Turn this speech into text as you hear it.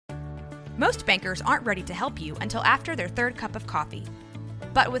Most bankers aren't ready to help you until after their third cup of coffee.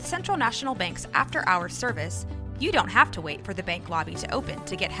 But with Central National Bank's after-hours service, you don't have to wait for the bank lobby to open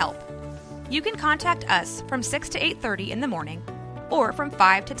to get help. You can contact us from 6 to 8:30 in the morning or from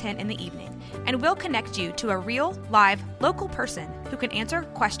 5 to 10 in the evening, and we'll connect you to a real, live, local person who can answer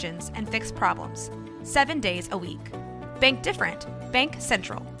questions and fix problems 7 days a week. Bank different. Bank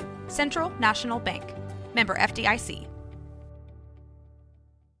Central. Central National Bank. Member FDIC.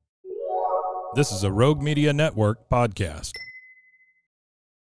 This is a Rogue Media Network podcast.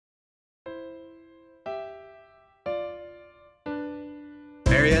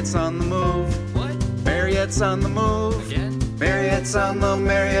 Marriott's on the move. What? Marriott's on the move. Again? Marriott's on the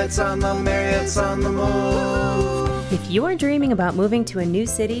move. If you're dreaming about moving to a new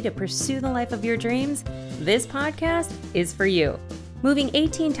city to pursue the life of your dreams, this podcast is for you. Moving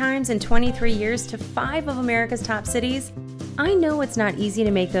 18 times in 23 years to 5 of America's top cities, I know it's not easy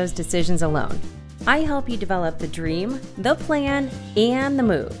to make those decisions alone. I help you develop the dream, the plan, and the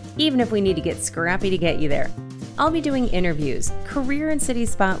move, even if we need to get scrappy to get you there. I'll be doing interviews, career and city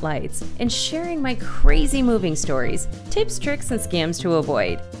spotlights, and sharing my crazy moving stories, tips, tricks, and scams to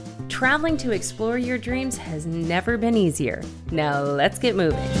avoid. Traveling to explore your dreams has never been easier. Now let's get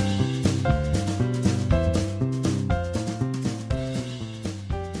moving.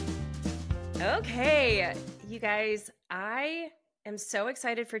 Okay, you guys, I am so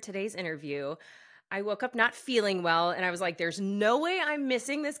excited for today's interview. I woke up not feeling well, and I was like, there's no way I'm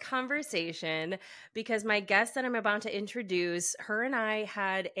missing this conversation, because my guest that I'm about to introduce, her and I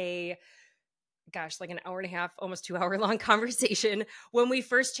had like an hour and a half, almost 2 hour long conversation when we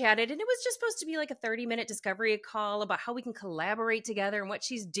first chatted. And it was just supposed to be like a 30-minute discovery call about how we can collaborate together and what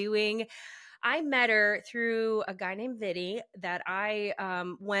she's doing. I met her through a guy named Vinny that I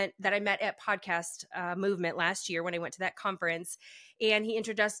met at Podcast Movement last year when I went to that conference, and he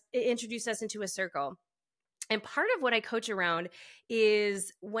introduced us into a circle. And part of what I coach around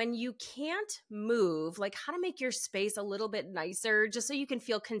is when you can't move, like how to make your space a little bit nicer, just so you can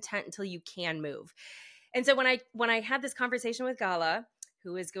feel content until you can move. And so when I had this conversation with Gala,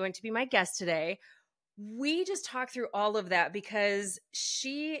 who is going to be my guest today, we just talked through all of that because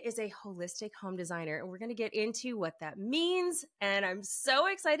she is a holistic home designer, and we're going to get into what that means. And I'm so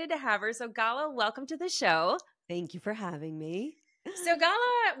excited to have her. So Gala, welcome to the show. Thank you for having me. So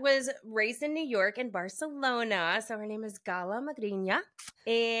Gala was raised in New York and Barcelona. So her name is Gala Magriña,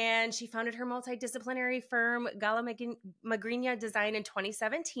 and she founded her multidisciplinary firm, Gala Magriña Design, in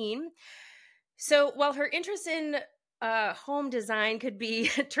 2017. So while her interest in home design could be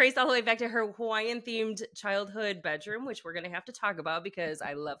traced all the way back to her Hawaiian-themed childhood bedroom, which we're going to have to talk about because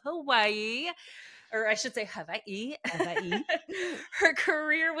I love Hawaii. Or I should say Hawaii. Her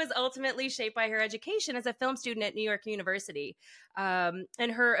career was ultimately shaped by her education as a film student at New York University. And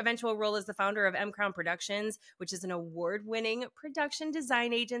her eventual role as the founder of M Crown Productions, which is an award-winning production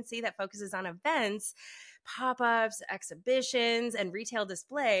design agency that focuses on events, pop-ups, exhibitions, and retail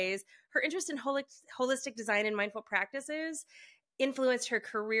displays. Her interest in holistic design and mindful practices influenced her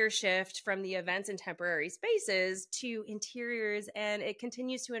career shift from the events and temporary spaces to interiors, and it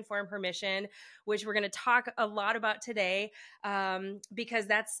continues to inform her mission, which we're going to talk a lot about today, because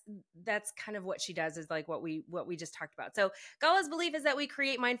that's kind of what she does, is like what we just talked about. So Gala's belief is that we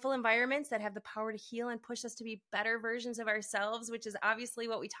create mindful environments that have the power to heal and push us to be better versions of ourselves, which is obviously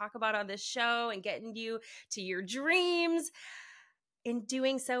what we talk about on this show, and getting you to your dreams. In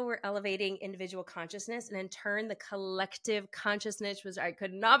doing so, we're elevating individual consciousness and in turn, the collective consciousness, which I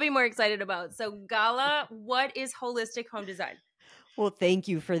could not be more excited about. So Gala, what is holistic home design? Well, thank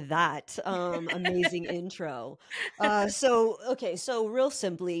you for that amazing intro. So real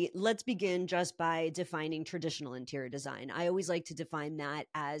simply, let's begin just by defining traditional interior design. I always like to define that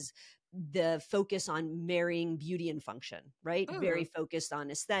as the focus on marrying beauty and function, right? Very focused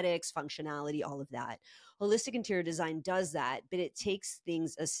on aesthetics, functionality, all of that. Holistic interior design does that, but it takes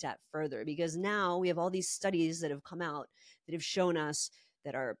things a step further, because now we have all these studies that have come out that have shown us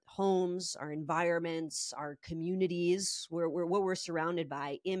that our homes, our environments, our communities, what we're surrounded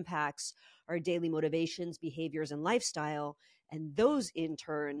by impacts our daily motivations, behaviors, and lifestyle. And those in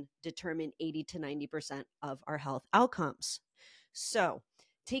turn determine 80 to 90% of our health outcomes. So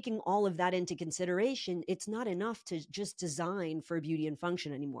taking all of that into consideration, it's not enough to just design for beauty and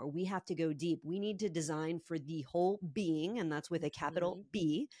function anymore. We have to go deep. We need to design for the whole being, and that's with a capital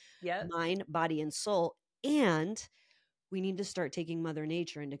B, mind, body, and soul. And we need to start taking Mother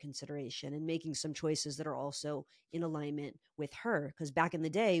Nature into consideration and making some choices that are also in alignment with her. Because back in the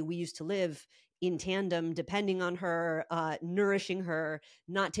day, we used to live in tandem, depending on her, nourishing her,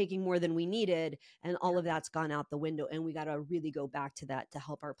 not taking more than we needed. And all of that's gone out the window. And we got to really go back to that to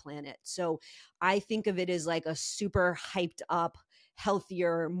help our planet. So I think of it as like a super hyped up,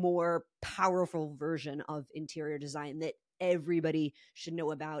 healthier, more powerful version of interior design that everybody should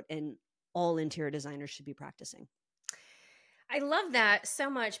know about and all interior designers should be practicing. I love that so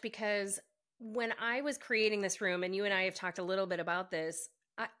much because when I was creating this room, and you and I have talked a little bit about this,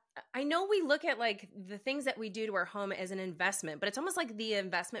 I know we look at like the things that we do to our home as an investment, but it's almost like the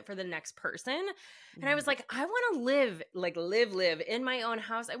investment for the next person. And I was like, I want to live in my own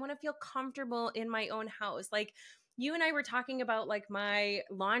house. I want to feel comfortable in my own house. Like you and I were talking about like my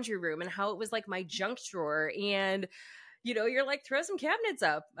laundry room and how it was like my junk drawer. And, you know, you're like, throw some cabinets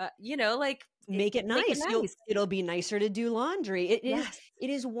up, you know, like make it nice. It'll be nicer to do laundry. It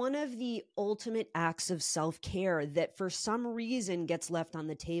is one of the ultimate acts of self-care that for some reason gets left on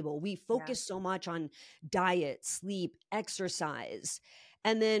the table. We focus so much on diet, sleep, exercise,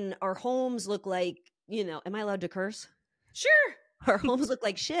 and then our homes look like, you know, am I allowed to curse? Sure. Our homes look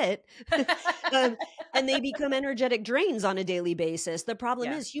like shit. And they become energetic drains on a daily basis. The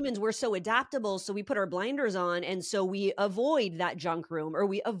problem is humans, we're so adaptable. So we put our blinders on. And so we avoid that junk room, or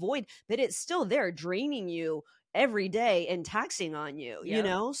we avoid, but it's still there draining you every day and taxing on you, you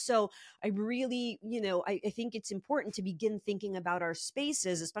know? So I really, you know, I think it's important to begin thinking about our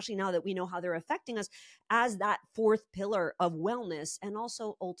spaces, especially now that we know how they're affecting us, as that fourth pillar of wellness and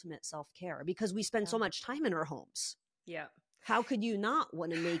also ultimate self-care, because we spend so much time in our homes. Yeah. How could you not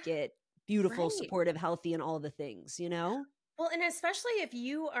want to make it beautiful, supportive, healthy, and all the things, you know? Well, and especially if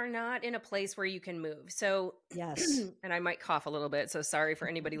you are not in a place where you can move. So, yes. And I might cough a little bit. So sorry for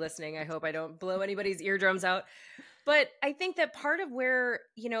anybody listening. I hope I don't blow anybody's eardrums out. But I think that part of where,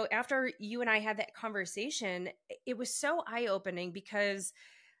 you know, after you and I had that conversation, it was so eye-opening because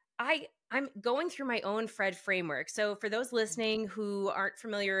I'm going through my own Fred framework. So for those listening who aren't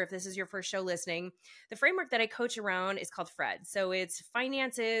familiar, if this is your first show listening, the framework that I coach around is called Fred. So it's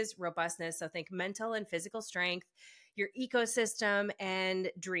finances, robustness. So think mental and physical strength, your ecosystem, and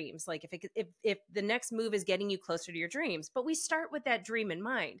dreams. Like if the next move is getting you closer to your dreams, but we start with that dream in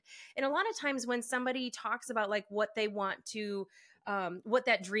mind. And a lot of times when somebody talks about like what they want to, what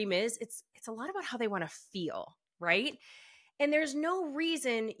that dream is, it's a lot about how they want to feel, right? And there's no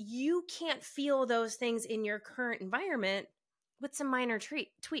reason you can't feel those things in your current environment with some minor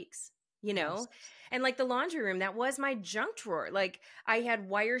tweaks, you know? Yes. And like the laundry room, that was my junk drawer. Like I had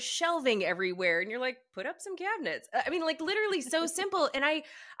wire shelving everywhere and you're like, put up some cabinets. I mean, like literally so simple. And I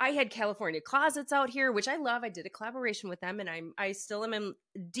had California Closets out here, which I love. I did a collaboration with them and I still am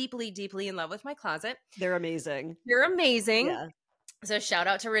deeply, deeply in love with my closet. They're amazing. They're amazing. Yeah. So shout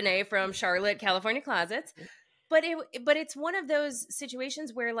out to Renee from Charlotte, California Closets. But it's one of those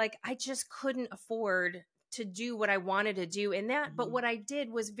situations where like I just couldn't afford to do what I wanted to do in that. Mm-hmm. But what I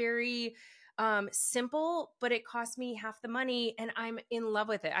did was very simple, but it cost me half the money, and I'm in love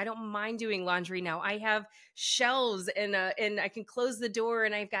with it. I don't mind doing laundry now. I have shelves and I can close the door,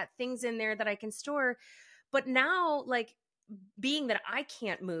 and I've got things in there that I can store. But now, like, being that I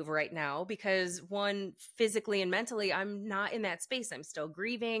can't move right now because one, physically and mentally, I'm not in that space. I'm still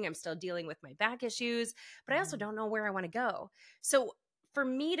grieving. I'm still dealing with my back issues, but I also don't know where I want to go. So for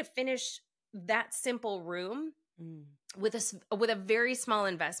me to finish that simple room with a very small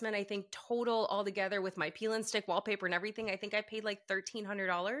investment, I think total altogether with my peel and stick wallpaper and everything, I think I paid like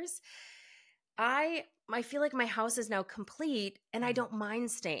 $1,300. I feel like my house is now complete and I don't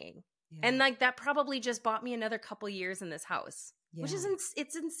mind staying. Yeah. And like that probably just bought me another couple years in this house, which is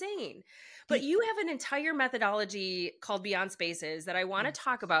it's insane. But you have an entire methodology called Beyond Spaces that I want to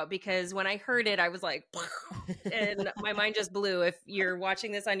talk about because when I heard it, I was like, and my mind just blew. If you're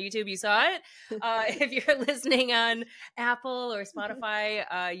watching this on YouTube, you saw it. If you're listening on Apple or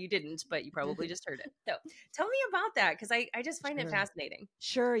Spotify, you didn't, but you probably just heard it. So tell me about that because I just find it fascinating.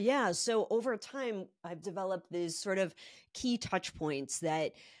 Sure. Yeah. So over time, I've developed these sort of key touch points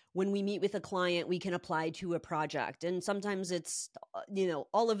that when we meet with a client, we can apply to a project. And sometimes it's, you know,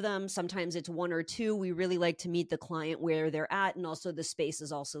 all of them. Sometimes it's one or two. We really like to meet the client where they're at. And also the space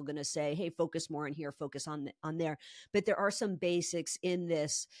is also going to say, hey, focus more on here, focus on there. But there are some basics in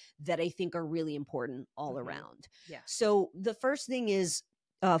this that I think are really important all around. Yeah. So the first thing is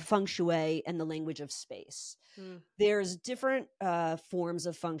feng shui and the language of space. There's different forms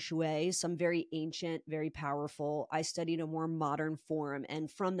of feng shui, some very ancient, very powerful. I studied a more modern form. And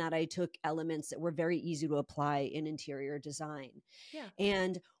from that, I took elements that were very easy to apply in interior design. Yeah.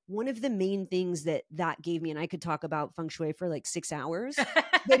 And one of the main things that gave me, and I could talk about feng shui for like 6 hours,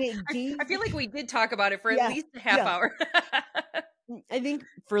 but it gave I feel like we did talk about it for Yeah, at least a half yeah. hour. I think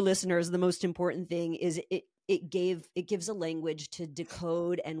for listeners, the most important thing is it gives a language to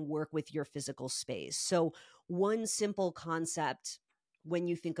decode and work with your physical space. So one simple concept when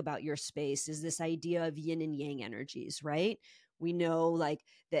you think about your space is this idea of yin and yang energies, right? We know like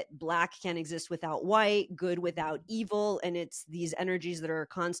that black can't exist without white, good without evil, and it's these energies that are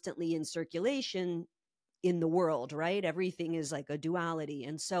constantly in circulation in the world, right? Everything is like a duality.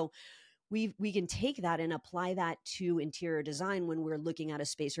 And so we can take that and apply that to interior design when we're looking at a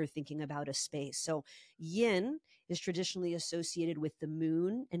space or thinking about a space. So yin is traditionally associated with the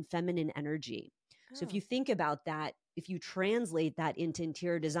moon and feminine energy. So if you think about that, if you translate that into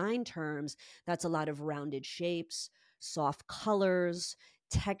interior design terms, that's a lot of rounded shapes, soft colors,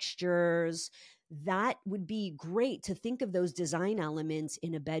 textures. That would be great to think of those design elements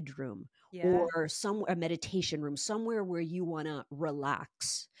in a bedroom or a meditation room, somewhere where you want to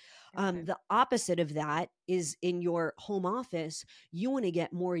relax. The opposite of that is in your home office, you want to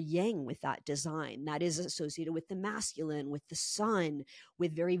get more yang with that design. That is associated with the masculine, with the sun,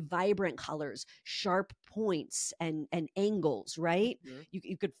 with very vibrant colors, sharp points and angles, right?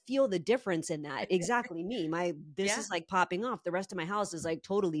 You could feel the difference in that. Exactly me. This is like popping off. The rest of my house is like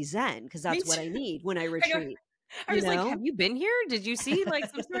totally zen because that's what I need when I retreat. I was like, have you been here? Did you see like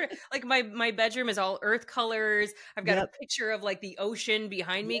some sort of like my bedroom is all earth colors. I've got a picture of like the ocean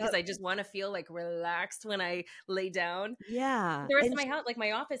behind me because I just want to feel like relaxed when I lay down. Yeah. The rest of my house, like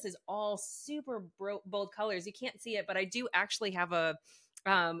my office is all super bold colors. You can't see it, but I do actually have a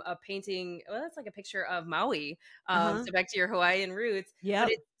painting. Well, that's like a picture of Maui. So back to your Hawaiian roots. Yeah.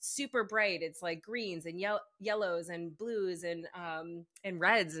 But it's super bright. It's like greens and yellows and blues and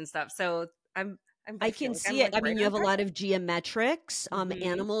reds and stuff. So I can see it. I mean, you have a lot of geometrics.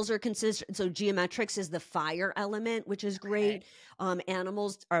 Animals are consistent. So geometrics is the fire element, which is great.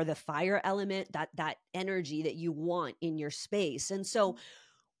 Animals are the fire element, that energy that you want in your space. And so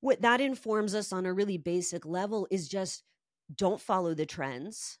what that informs us on a really basic level is just don't follow the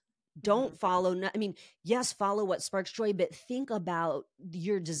trends. Don't follow, I mean, yes, follow what sparks joy, but think about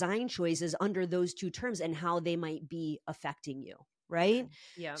your design choices under those two terms and how they might be affecting you. Right?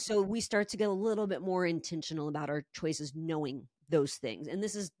 Yeah. So we start to get a little bit more intentional about our choices, knowing those things. And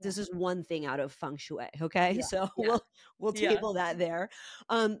this is one thing out of feng shui. Okay. Yeah. So we'll table that there.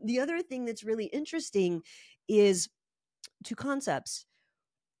 The other thing that's really interesting is two concepts.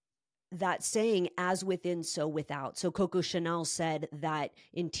 That saying, as within, so without. So Coco Chanel said that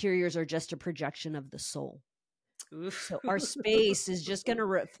interiors are just a projection of the soul. So our space is just going to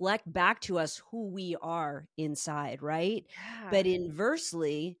reflect back to us who we are inside, right? Yeah. But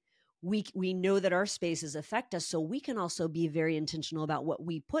inversely, we know that our spaces affect us, so we can also be very intentional about what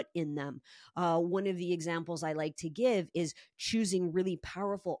we put in them. One of the examples I like to give is choosing really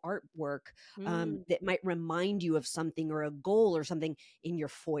powerful artwork that might remind you of something or a goal or something in your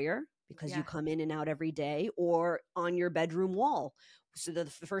foyer, because you come in and out every day, or on your bedroom wall. So the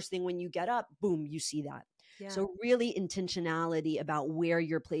first thing when you get up, boom, you see that. Yeah. So really intentionality about where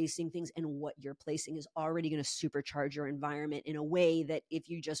you're placing things and what you're placing is already going to supercharge your environment in a way that if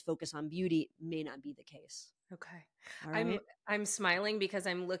you just focus on beauty, may not be the case. Okay. All right. I'm smiling because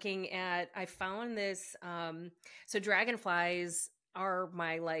I'm looking at, I found this, so dragonflies are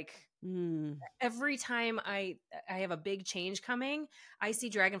my every time I have a big change coming, I see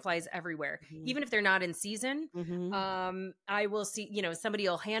dragonflies everywhere, even if they're not in season. I will see, somebody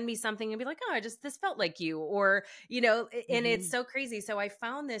will hand me something and be like, oh, this felt like you, or, and it's so crazy. So I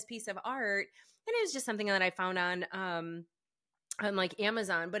found this piece of art, and it was just something that I found on like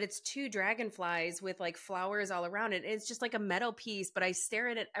Amazon, but it's two dragonflies with like flowers all around it. It's just like a metal piece, but I stare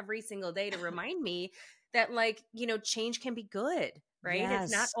at it every single day to remind me that change can be good. Right. Yes.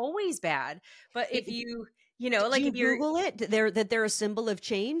 It's not always bad, but if you, if you're Google it, that they're a symbol of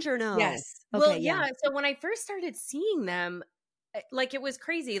change or no? Yes. Okay, well, yeah. So when I first started seeing them, it was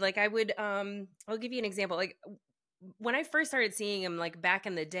crazy. Like I would, I'll give you an example. Like when I first started seeing them, like back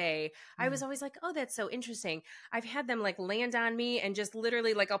in the day, I was always like, oh, that's so interesting. I've had them like land on me and just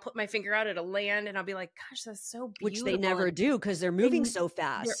literally like, I'll put my finger out, it'll land and I'll be like, gosh, that's so beautiful. Which they never do because they're moving so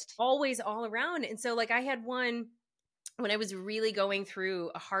fast. They're always all around. And so like I had one when I was really going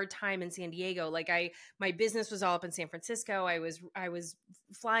through a hard time in San Diego. Like my business was all up in San Francisco. I was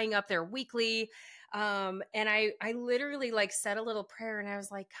flying up there weekly. And I literally like said a little prayer and I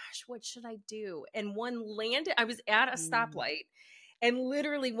was like, gosh, what should I do? And one landed, I was at a stoplight and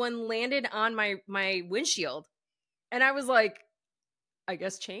literally one landed on my windshield. And I was like, I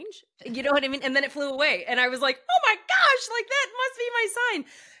guess change, you know what I mean? And then it flew away and I was like, oh my gosh, like that must be my sign.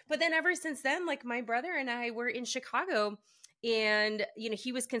 But then ever since then, like my brother and I were in Chicago, and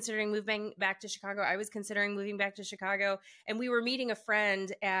he was considering moving back to Chicago. I was considering moving back to Chicago, and we were meeting a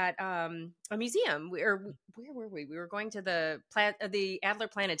friend at a museum. Where were we? We were going to the Adler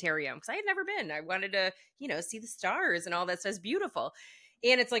Planetarium because I had never been. I wanted to see the stars and all that stuff. It's beautiful.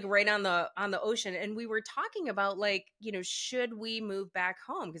 And it's like right on the ocean. And we were talking about like, should we move back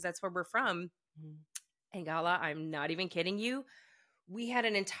home? Because that's where we're from. And Gala, I'm not even kidding you. We had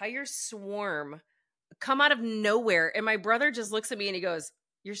an entire swarm come out of nowhere. And my brother just looks at me and he goes,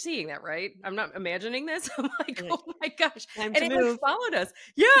 "You're seeing that, right? I'm not imagining this." I'm like, "Oh my gosh." And it like followed us.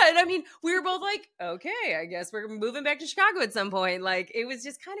 Yeah. And I mean, we were both like, okay, I guess we're moving back to Chicago at some point. Like it was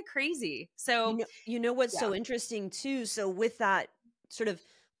just kind of crazy. So, what's so interesting too. So with that sort of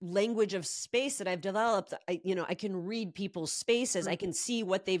language of space that I've developed, I can read people's spaces. I can see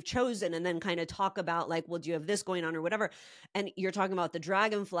what they've chosen and then kind of talk about like, well, do you have this going on or whatever? And you're talking about the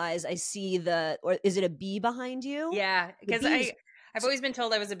dragonflies. I see or is it a bee behind you? Yeah. Because I've always been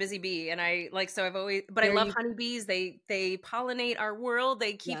told I was a busy bee, and I love honeybees. They pollinate our world.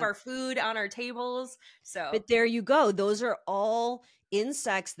 They keep our food on our tables. So, but there you go. Those are all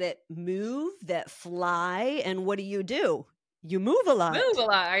insects that move, that fly. And what do? You move a lot.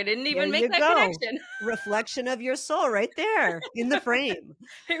 I didn't even make that connection. Reflection of your soul right there in the frame.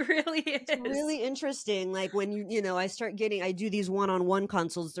 It really is. It's really interesting. Like when I do these one-on-one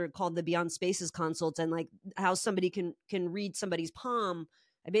consults. They're called the Beyond Spaces consults, and like how somebody can read somebody's palm.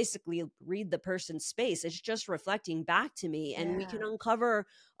 I basically read the person's space. It's just reflecting back to me, and we can uncover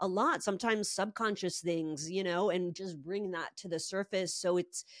a lot, sometimes subconscious things, and just bring that to the surface. So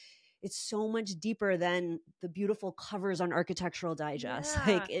it's so much deeper than the beautiful covers on Architectural Digest.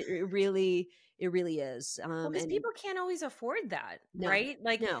 Yeah. Like it really is. Because people can't always afford that, right?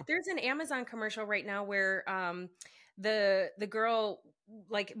 Like there's an Amazon commercial right now where the girl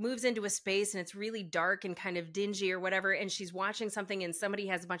like moves into a space and it's really dark and kind of dingy or whatever, and she's watching something and somebody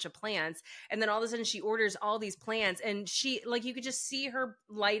has a bunch of plants, and then all of a sudden she orders all these plants, and she like you could just see her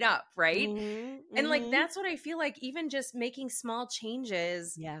light up, right? And like that's what I feel like, even just making small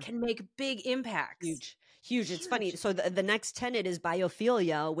changes can make big impacts. Huge. It's funny. So the next tenet is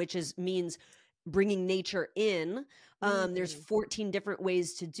biophilia, which means bringing nature in. There's 14 different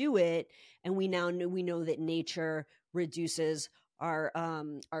ways to do it, and we know that nature reduces our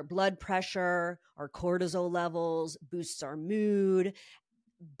blood pressure, our cortisol levels, boosts our mood.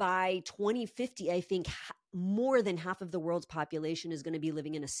 By 2050, I think more than half of the world's population is going to be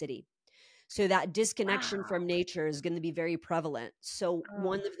living in a city. So that disconnection from nature is going to be very prevalent. So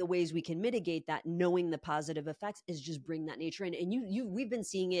one of the ways we can mitigate that, knowing the positive effects, is just bring that nature in. And we've been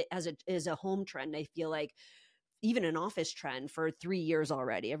seeing it as a home trend. I feel like even an office trend for 3 years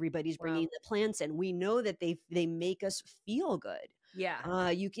already. Everybody's bringing the plants in. We know that they make us feel good.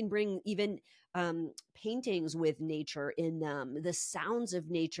 Yeah. You can bring even paintings with nature in them, the sounds of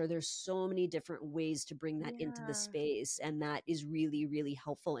nature. There's so many different ways to bring that into the space. And that is really, really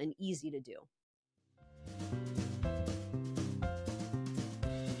helpful and easy to do.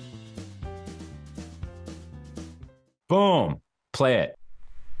 Boom. Play it.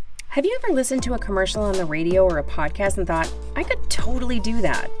 Have you ever listened to a commercial on the radio or a podcast and thought, I could totally do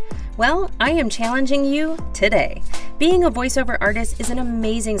that? Well, I am challenging you today. Being a voiceover artist is an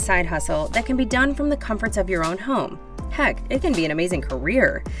amazing side hustle that can be done from the comforts of your own home. Heck, it can be an amazing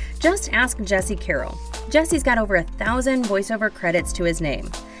career. Just ask Jesse Carroll. Jesse's got over 1,000 voiceover credits to his name.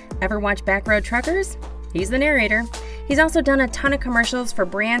 Ever watch Back Road Truckers? He's the narrator. He's also done a ton of commercials for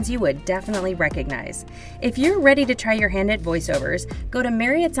brands you would definitely recognize. If you're ready to try your hand at voiceovers, go to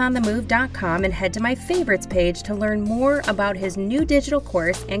marriottsonthemove.com and head to my favorites page to learn more about his new digital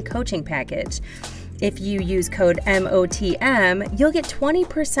course and coaching package. If you use code MOTM, you'll get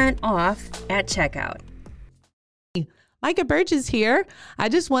 20% off at checkout. Micah Birch is here. I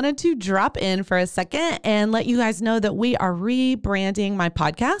just wanted to drop in for a second and let you guys know that we are rebranding my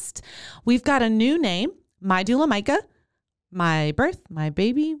podcast. We've got a new name, My Doula Micah, my birth, my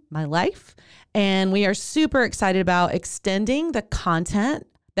baby, my life. And we are super excited about extending the content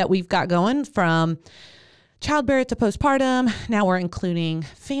that we've got going from childbirth to postpartum. Now we're including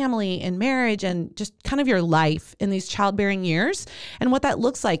family and marriage and just kind of your life in these childbearing years and what that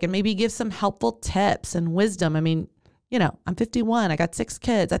looks like, and maybe give some helpful tips and wisdom. I mean, I'm 51. I got 6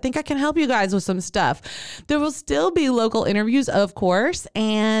 kids. I think I can help you guys with some stuff. There will still be local interviews, of course.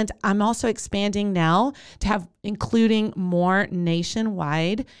 And I'm also expanding now to have including more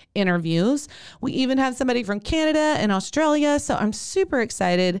nationwide interviews. We even have somebody from Canada and Australia. So I'm super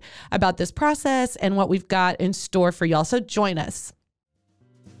excited about this process and what we've got in store for y'all. So join us.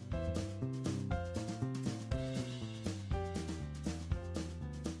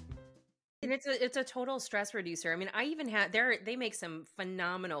 And it's a total stress reducer. I mean, I even had they make some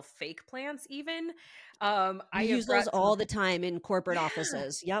phenomenal fake plants even. I We have use brought those some. all the time in corporate Yeah.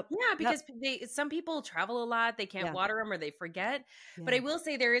 offices. Yep. Yeah, Yep. because some people travel a lot, they can't Yeah. water them or they forget. But Yeah. I will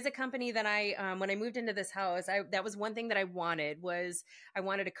say there is a company that when I moved into this house, that was one thing that I wanted was I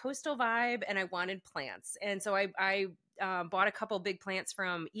wanted a coastal vibe and I wanted plants. And so I bought a couple big plants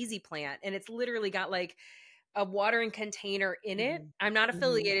from Easy Plant, and it's literally got like a watering container in it. Mhm. I'm not Mhm.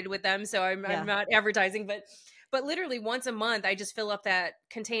 affiliated with them, so I'm Yeah. not advertising, but literally once a month I just fill up that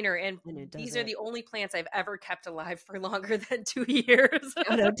container, and And it does these are it. the only plants I've ever kept alive for longer than 2 years.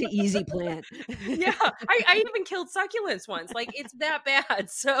 Shout out to Easy Plant. Yeah, I even killed succulents once. Like it's that bad.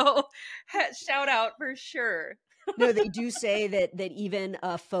 So shout out for sure. No, they do say that even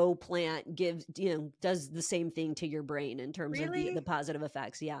a faux plant gives, does the same thing to your brain in terms of the Really? positive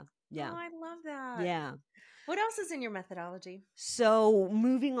effects. Yeah. Yeah. Oh, I love that. Yeah. What else is in your methodology? So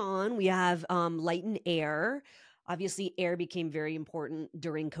moving on, we have light and air. Obviously, air became very important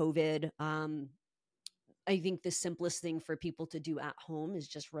during COVID. I think the simplest thing for people to do at home is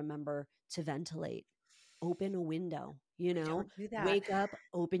just remember to ventilate. Open a window, Don't do that. wake up,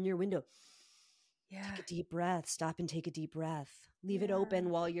 open your window. Yeah. Take a deep breath, stop and take a deep breath. Leave it Yeah. open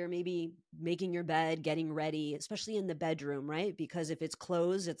while you're maybe making your bed, getting ready, especially in the bedroom, right? Because if it's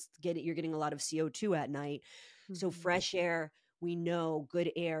closed, you're getting a lot of CO2 at night. So Mhm. fresh air, we know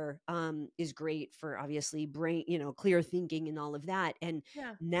good air is great for obviously brain, clear thinking and all of that. And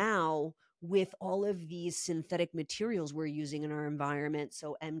Yeah. now with all of these synthetic materials we're using in our environment,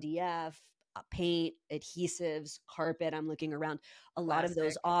 so MDF, paint, adhesives, carpet, I'm looking around, a lot of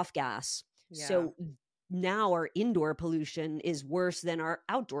those Plastic. off gas. Yeah. So now our indoor pollution is worse than our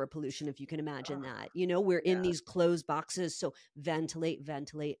outdoor pollution, if you can imagine Ugh, that. We're in yeah. these closed boxes. So ventilate,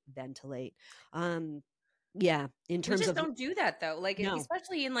 ventilate, ventilate. Yeah, in We terms just of don't do that though. Like no.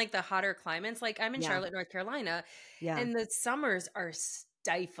 especially in like the hotter climates. Like I'm in Yeah. Charlotte, North Carolina, Yeah. and the summers are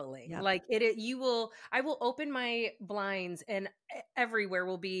stifling. Yep. Like I will open my blinds and everywhere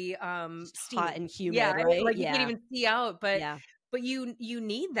will be steam. Hot and Yeah, humid, right? like you can't Yeah. even see out, but Yeah. you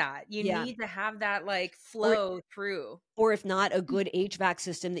need that. You Yeah. need to have that like Or flow through. or if not, a good HVAC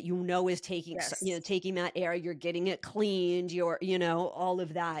system that is taking Yes. taking that air, you're getting it cleaned, all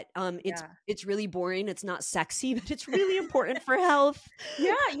of that. It's Yeah. it's really boring. It's not sexy, but it's really important for health.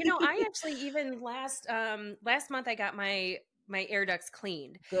 Yeah, I actually even last month I got my air ducts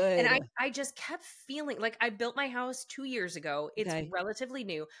cleaned. And Good. I just kept feeling like I built my house 2 years ago. It's Okay. relatively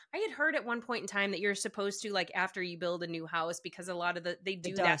new. I had heard at one point in time that you're supposed to, like, after you build a new house, because a lot of they The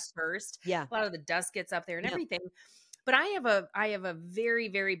do that dust. first. Yeah. A lot of the dust gets up there and Yep. everything. But I have a very,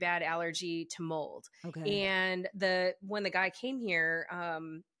 very bad allergy to mold. Okay. And when the guy came here,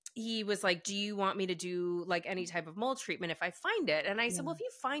 he was like, "Do you want me to do like any type of mold treatment if I find it?" And I said, "Well, Yeah.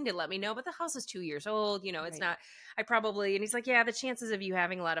 if you find it, let me know. But the house is 2 years old. It's Right. not. I probably." And he's like, "Yeah, the chances of you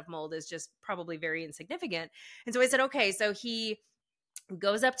having a lot of mold is just probably very insignificant." And so I said, "Okay." So he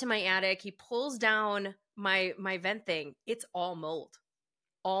goes up to my attic. He pulls down my vent thing. It's all mold,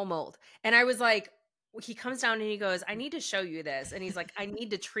 all mold. And I was like, he comes down and he goes, "I need to show you this." And he's like, "I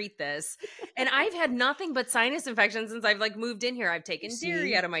need to treat this." And I've had nothing but sinus infections since I've like moved in here. I've You taken dairy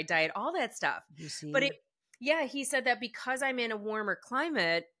see? out of my diet, all that stuff. You But see? he said that because I'm in a warmer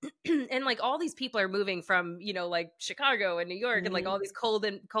climate and like all these people are moving from, like Chicago and New York and like all Mhm. these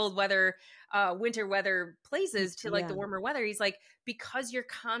cold weather, winter weather places to like the Yeah. warmer weather. He's like, because you're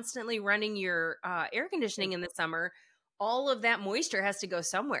constantly running your air conditioning in the summer, all of that moisture has to go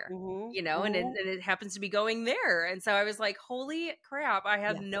somewhere, Mhm. and Mhm. it happens to be going there. And so I was like, holy crap, I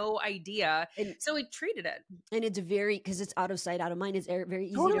had Yeah. no idea. And So we treated it. it's because it's out of sight, out of mind. It's very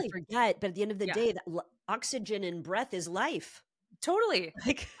easy to Totally. forget. But at the end of the Yeah. day, oxygen and breath is life. Totally.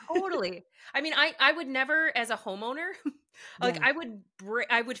 Like, Totally. I mean, I would never, as a homeowner, like yeah.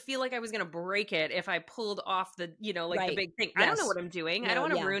 I would feel like I was going to break it if I pulled off the, like the Right. big thing. I don't know Yes. what I'm doing. I No, don't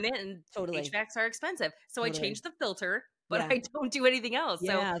want to yeah. ruin it. And Totally. HVACs are expensive. So I Totally. changed the filter, but Yeah. I don't do anything else.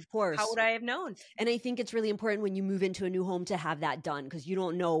 Yeah, So of course. how would I have known? And I think it's really important when you move into a new home to have that done, because you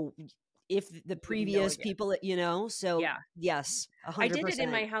don't know if the previous idea. people, so Yeah. yes, I did it in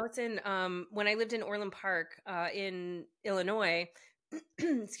 100%. my house when I lived in Orland Park in Illinois.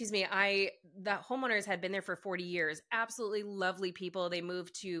 Excuse me. The homeowners had been there for 40 years. Absolutely lovely people. They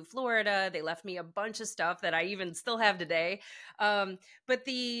moved to Florida. They left me a bunch of stuff that I even still have today. But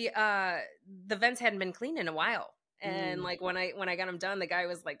the vents hadn't been cleaned in a while. And like when I got them done, the guy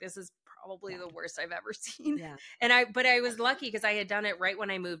was like, "This is probably the worst I've ever seen." Yeah. But I was lucky because I had done it right when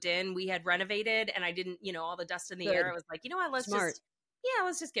I moved in. We had renovated and I didn't, all the dust in the air. Good. I was like, you know what, let's Smart. just yeah,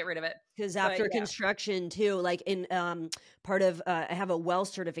 let's just get rid of it. Because But after yeah. construction too, like in part of I have a well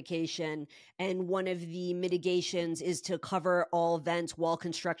certification, and one of the mitigations is to cover all vents while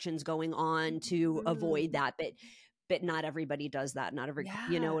construction's going on to avoid that. But not everybody does that. Not every,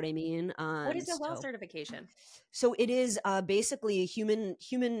 you know Yeah. what I mean? What is a well certification? So it is basically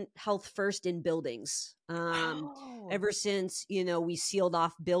human health first in buildings. Oh, Ever since, you know, we sealed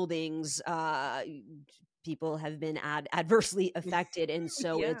off buildings, people have been adversely affected, and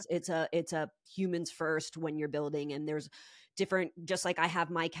so Yeah. it's a humans first when you're building. And there's different, just like I have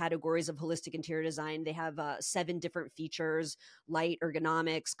my categories of holistic interior design, they have 7 different features: light,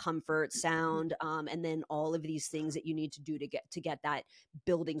 ergonomics, comfort, sound, and then all of these things that you need to do to get that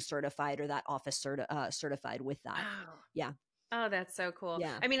building certified or that office certified with that. wow. Yeah. Oh, that's so cool.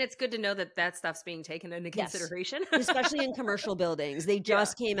 Yeah. I mean, it's good to know that that stuff's being taken into Yes. consideration. Especially in commercial buildings. They Yeah.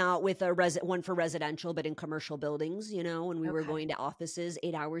 just came out with a one for residential, but in commercial buildings, you know, when we were Okay. going to offices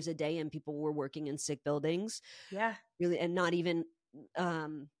 8 hours a day and people were working in sick buildings, Yeah. really, and not even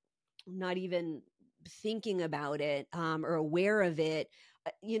thinking about it or aware of it.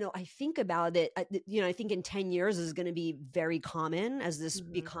 You know, I think about it, you know, I think in 10 years is going to be very common as this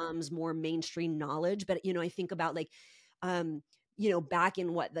Mhm. becomes more mainstream knowledge. But, you know, I think about like, you know, back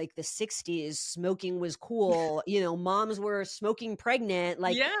in what, like the 60s, smoking was cool. You know, moms were smoking pregnant.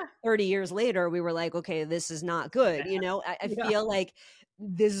 Like Yeah. 30 years later, we were like, okay, this is not good. You know, I Yeah. feel like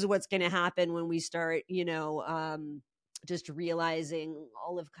this is what's going to happen when we start, you know, just realizing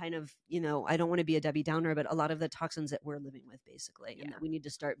all of kind of, you know, I don't want to be a Debbie Downer, but a lot of the toxins that we're living with basically, and Yeah. that we need to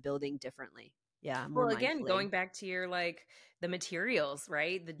start building differently. Yeah. More Well, again, mindfully. going back to your like the materials,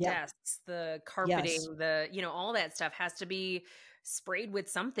 right? The Yeah. desks, the carpeting, Yes. the, you know, all that stuff has to be sprayed with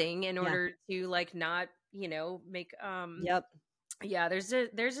something in Yeah. order to like not, you know, make Yep. yeah, there's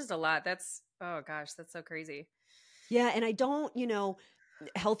just a lot. That's oh gosh, that's so crazy. Yeah. And I don't, you know,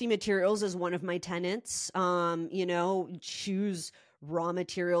 healthy materials is one of my tenets. You know, choose raw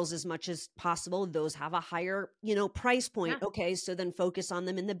materials as much as possible. Those have a higher, you know, price point. Yeah. Okay. So then focus on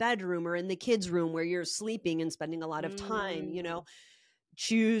them in the bedroom or in the kids' room where you're sleeping and spending a lot of time, you know.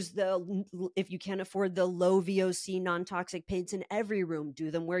 Choose if you can't afford the low VOC non-toxic paints in every room,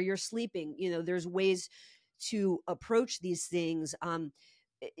 do them where you're sleeping. You know, there's ways to approach these things.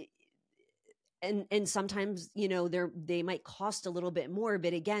 And sometimes, you know, they might cost a little bit more,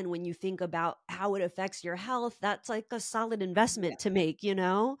 but again, when you think about how it affects your health, that's like a solid investment to make, you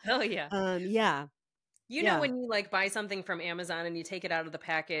know. Oh yeah. Yeah. You know, when you like buy something from Amazon and you take it out of the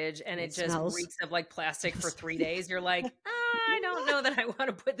package and it just smells. reeks of like plastic for 3 days, you're like, I don't know that I want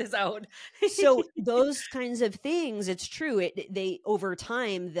to put this out. So those kinds of things, it's true. They over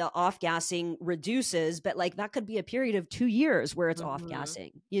time the off gassing reduces, but like that could be a period of 2 years where it's off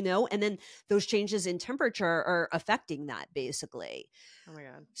gassing, you know, and then those changes in temperature are affecting that basically. Oh my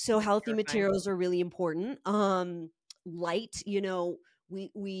God. So healthy Terrifying. materials are really important. Light, you know,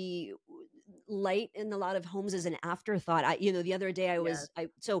 we light in a lot of homes is an afterthought. You know, the other day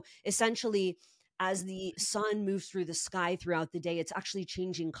so essentially as the sun moves through the sky throughout the day, it's actually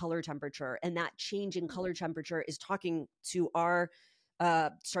changing color temperature. And that change in color temperature is talking to our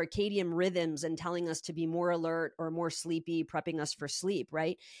circadian rhythms and telling us to be more alert or more sleepy, prepping us for sleep,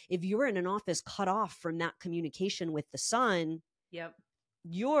 right? If you're in an office cut off from that communication with the sun, Yep.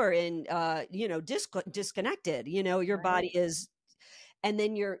 you're in, you know, disconnected, you know, your body is, and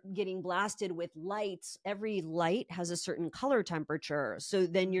then you're getting blasted with lights. Every light has a certain color temperature. So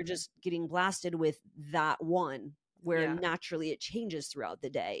then you're just getting blasted with that one where naturally it changes throughout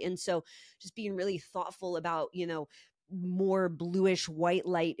the day. And so just being really thoughtful about, you know, more bluish white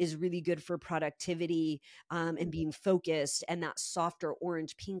light is really good for productivity and being focused. And that softer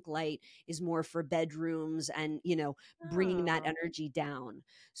orange pink light is more for bedrooms and, you know, bringing that energy down.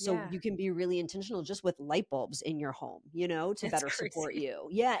 So you can be really intentional just with light bulbs in your home, you know, to better support you.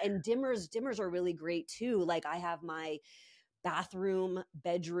 Yeah. And dimmers are really great too. Like I have my bathroom,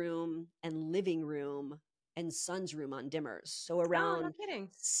 bedroom, and living room and son's room on dimmers. So around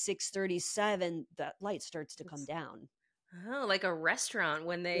 6:37, that light starts to come down. Oh, like a restaurant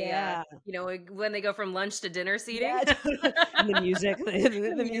when they, you know, when they go from lunch to dinner seating. Yeah, and the music,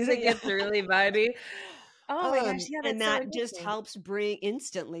 the music gets really vibey. Oh my gosh, yeah, and that just helps bring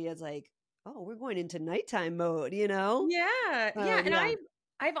instantly. It's like, oh, we're going into nighttime mode, you know? Yeah, and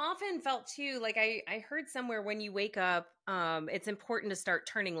I've often felt too, like I heard somewhere when you wake up, it's important to start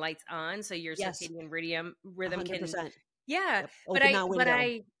turning lights on so your circadian rhythm 100%. can, Yep. but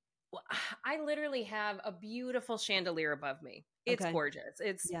I literally have a beautiful chandelier above me. It's gorgeous.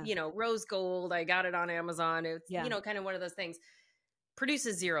 It's, you know, rose gold. I got it on Amazon. It's, you know, kind of one of those things.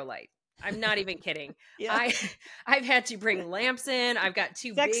 Produces zero light. I'm not even kidding. Yeah. I've had to bring lamps in. I've got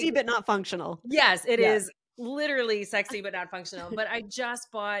two Sexy, big. but not functional. Yes, it Yeah. is literally sexy but not functional. But I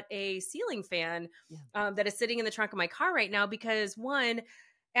just bought a ceiling fan that is sitting in the trunk of my car right now because one,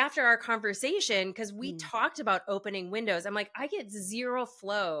 after our conversation, because we talked about opening windows, I'm like, I get zero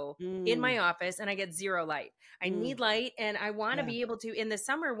flow in my office and I get zero light. I need light, and I want to be able to, in the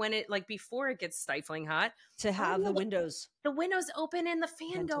summer when it, like before it gets stifling hot, To have the windows. the windows open and the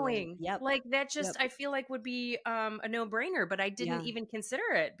fan going. Yep. Like that just, I feel like would be a no-brainer, but I didn't even consider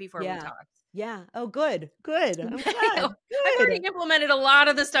it before we talked. Yeah. Oh, good. Good. I'm glad. I've already implemented a lot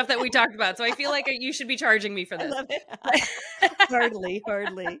of the stuff that we talked about, so I feel like you should be charging me for this. I love it.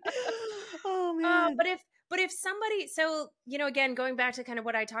 Hardly. Oh man. But if somebody, so, you know, again, going back to kind of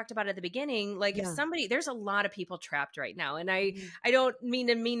what I talked about at the beginning, like if somebody, there's a lot of people trapped right now. And I don't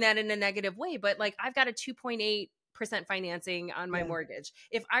mean that in a negative way, but like I've got a 2.8% financing on my mortgage.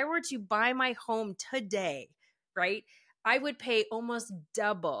 If I were to buy my home today, right, I would pay almost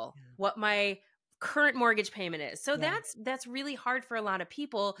double what my current mortgage payment is. So that's really hard for a lot of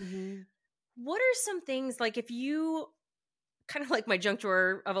people. What are some things, like if you, kind of like my junk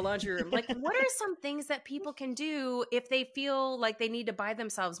drawer of a laundry room, like what are some things that people can do if they feel like they need to buy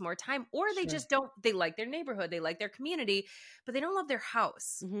themselves more time, or they just don't, they like their neighborhood, they like their community, but they don't love their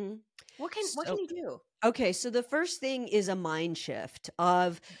house? What can you do? Okay, so the first thing is a mind shift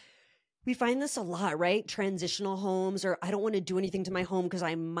of, we find this a lot, right? Transitional homes, or I don't want to do anything to my home because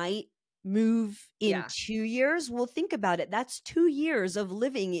I might move in 2 years. Well, think about it. That's 2 years of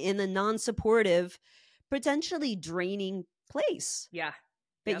living in a non-supportive, potentially draining place. Yeah.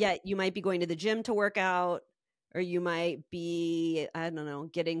 But yet you might be going to the gym to work out, or you might be, I don't know,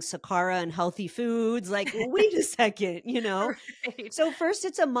 getting Sakara and healthy foods. Like, wait a second, you know? Right. So first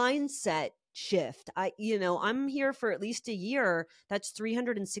it's a mindset shift. I'm here for at least a year. That's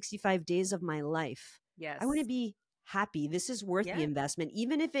 365 days of my life. Yes. I want to be happy. This is worth the investment,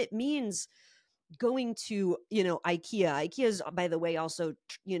 even if it means going to, IKEA. IKEA is, by the way, also,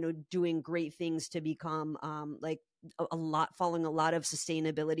 doing great things to become following a lot of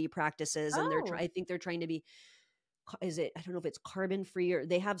sustainability practices. And I think they're trying to be, I don't know if it's carbon free, or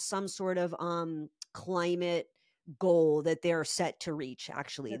they have some sort of climate goal that they're set to reach.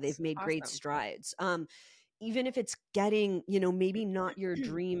 Actually, they've made great strides. Even if it's getting, maybe not your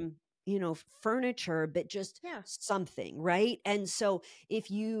dream, furniture, but just something, right? And so if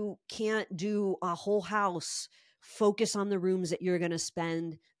you can't do a whole house, focus on the rooms that you're going to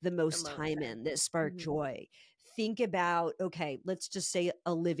spend the most time in that spark joy. Think about, okay, let's just say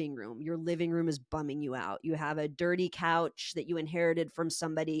a living room. Your living room is bumming you out. You have a dirty couch that you inherited from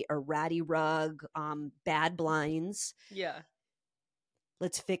somebody, a ratty rug, bad blinds. Yeah.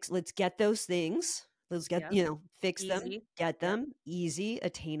 Let's get those things. Let's get, fix them, get them easy,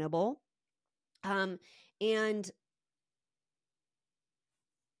 attainable. And let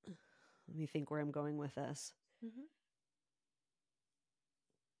me think where I'm going with this.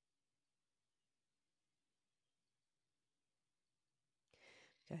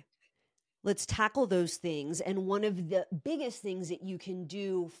 Let's tackle those things. And one of the biggest things that you can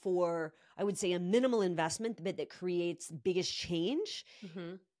do for, I would say, a minimal investment, but that creates biggest change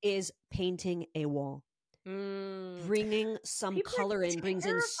is painting a wall. Bringing some color in brings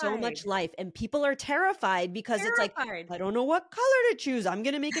in so much life. And people are terrified because it's like, I don't know what color to choose. I'm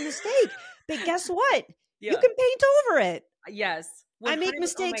going to make a mistake. But guess what? You can paint over it. Yes. I make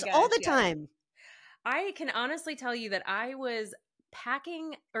mistakes all the time. I can honestly tell you that I was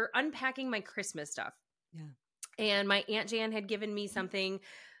packing or unpacking my Christmas stuff. Yeah. And my Aunt Jan had given me something,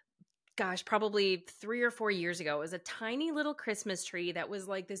 gosh, probably 3 or 4 years ago. It was a tiny little Christmas tree that was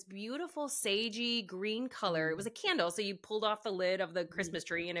like this beautiful sagey green color. It was a candle. So you pulled off the lid of the Christmas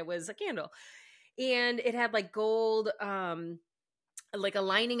tree and it was a candle. And it had like gold, like a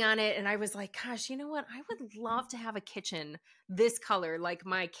lining on it. And I was like, gosh, you know what? I would love to have a kitchen this color, like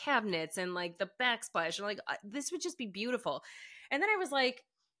my cabinets and like the backsplash. And like, this would just be beautiful. And then I was like,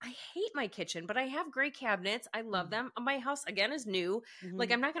 I hate my kitchen, but I have great cabinets. I love them. My house, again, is new. Like,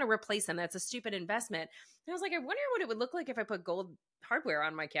 I'm not going to replace them. That's a stupid investment. And I was like, I wonder what it would look like if I put gold hardware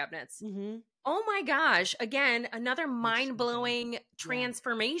on my cabinets. Oh my gosh. Again, another mind-blowing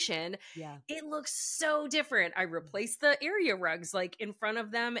transformation. Yeah. It looks so different. I replaced the area rugs like in front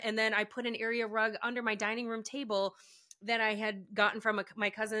of them. And then I put an area rug under my dining room table that I had gotten from my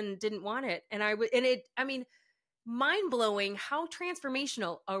cousin, didn't want it. And mind-blowing how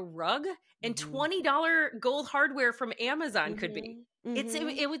transformational a rug and $20 gold hardware from Amazon could be. It's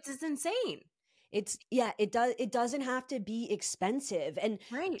insane. It doesn't have to be expensive. And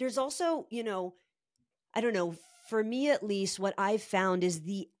there's also, I don't know, for me at least, what I've found is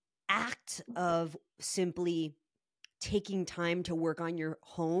the act of simply taking time to work on your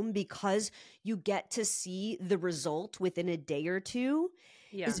home, because you get to see the result within a day or two,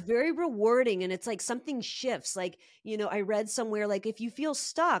 Yeah. is very rewarding. And it's like something shifts. Like, I read somewhere, like, if you feel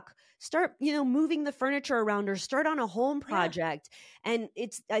stuck, start, moving the furniture around or start on a home project. And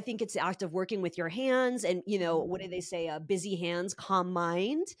I think it's the act of working with your hands, and, what do they say? Busy hands, calm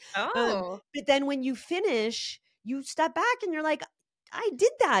mind. Oh, But then when you finish, you step back and you're like, I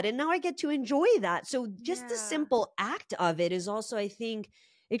did that, and now I get to enjoy that. So just the yeah. simple act of it is also, I think,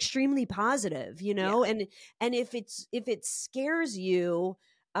 extremely positive, and if it scares you,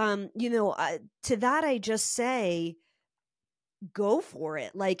 to that I just say, go for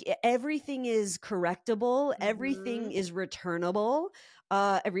it. Like, everything is correctable, everything Mhm. is returnable,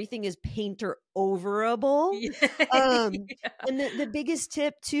 everything is painter overable. Yeah. And the biggest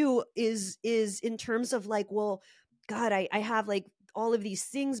tip too is in terms of like, well, God, I have like all of these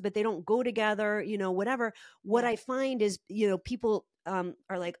things, but they don't go together, whatever. What Yeah. I find is, people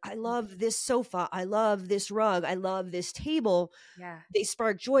are like, I love this sofa, I love this rug, I love this table. Yeah. They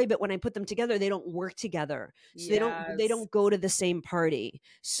spark joy, but when I put them together, they don't work together. So they Yes. don't go to the same party.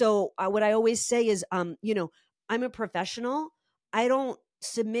 So what I always say is, I'm a professional. I don't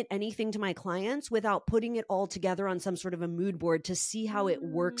submit anything to my clients without putting it all together on some sort of a mood board to see how it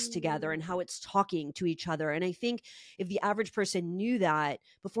works together and how it's talking to each other. And I think if the average person knew that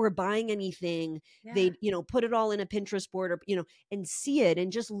before buying anything, Yeah. they'd, put it all in a Pinterest board, or, and see it,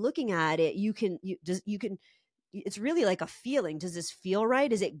 and just looking at it, you can it's really like a feeling. Does this feel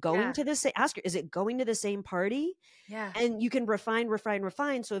right? Is it going Yeah. to this? Ask her, is it going to the same party? Yeah. And you can refine.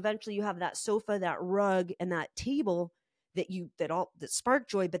 So eventually you have that sofa, that rug, and that table that spark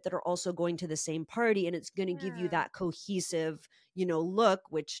joy, but that are also going to the same party. And it's going to give you Yeah. that cohesive, look,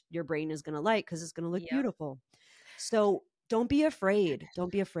 which your brain is going to like, because it's going to look Yep. beautiful. So don't be afraid. Don't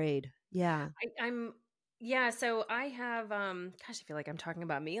be afraid. Yeah. Yeah, so I have gosh, I feel like I'm talking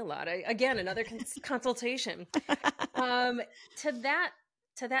about me a lot. Again, another consultation. Um to that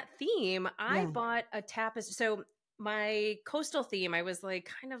theme, I Yeah. bought a tapestry. So my coastal theme, I was like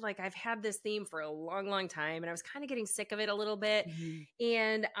kind of like, I've had this theme for a long, long time, and I was kind of getting sick of it a little bit. Mhm.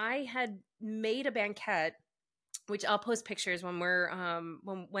 And I had made a banquette, which I'll post pictures when we're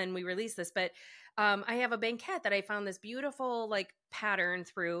when we release this. But I have a banquette that I found this beautiful like pattern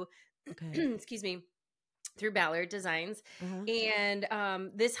through Okay. excuse me, through Ballard Designs. Uh-huh.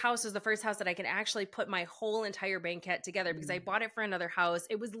 And this house was the first house that I could actually put my whole entire banquette together, because I bought it for another house.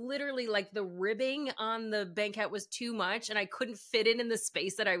 It was literally like the ribbing on the banquette was too much and I couldn't fit it in the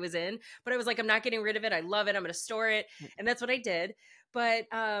space that I was in. But I was like, I'm not getting rid of it. I love it. I'm going to store it. And that's what I did. But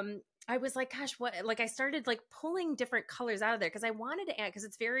I was like, gosh, what? Like, I started like pulling different colors out of there because I wanted to add, because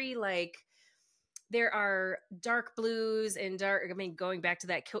it's very like, there are dark blues and dark, I mean, going back to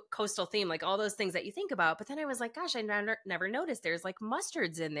that coastal theme, like all those things that you think about. But then I was like, gosh, I never noticed there's like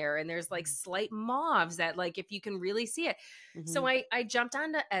mustards in there, and there's like slight mauves that, like, if you can really see it. So I jumped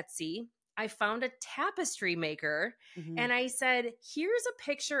onto Etsy. I found a tapestry maker, and I said, here's a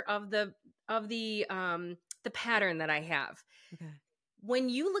picture of the pattern that I have. Okay. When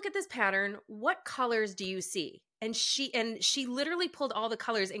you look at this pattern, what colors do you see? And she literally pulled all the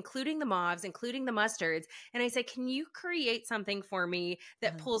colors, including the mauves, including the mustards. And I said, can you create something for me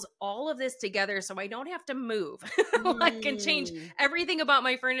that pulls all of this together so I don't have to move? I can change everything about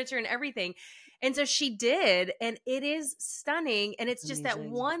my furniture and everything. And so she did, and it is stunning. And it's just that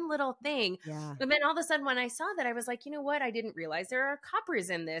one little thing. Yeah. And then all of a sudden when I saw that, I was like, you know what? I didn't realize there are coppers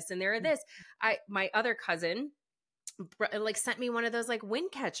in this, and there are this. My other cousin like sent me one of those like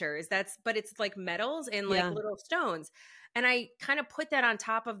wind catchers, but it's like metals and like little stones, and I kind of put that on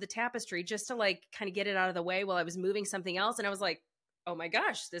top of the tapestry just to like kind of get it out of the way while I was moving something else. And I was like, oh my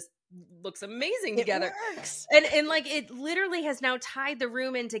gosh, this looks amazing together. It works. And like it literally has now tied the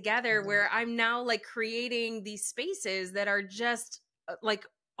room in together, where I'm now like creating these spaces that are just like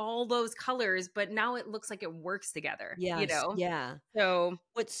all those colors, but now it looks like it works together. Yes. Yeah. So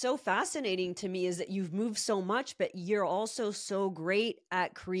what's so fascinating to me is that you've moved so much, but you're also so great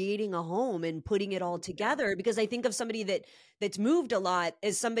at creating a home and putting it all together. Because I think of somebody that's moved a lot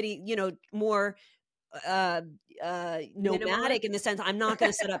as somebody, more nomadic, in the sense, I'm not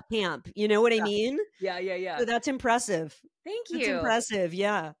going to set up camp. You know what I mean? Yeah. So that's impressive. Thank you. That's impressive.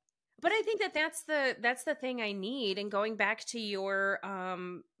 Yeah. But I think that's the thing I need. And going back to your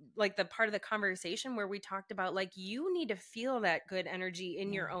like the part of the conversation where we talked about like, you need to feel that good energy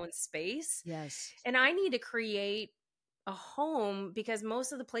in your own space. Yes. And I need to create a home because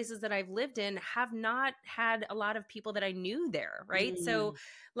most of the places that I've lived in have not had a lot of people that I knew there, right? So Mm,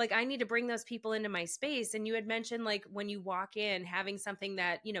 like I need to bring those people into my space. And you had mentioned like when you walk in, having something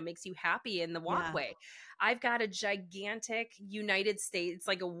that, makes you happy in the yeah. walkway. I've got a gigantic United States,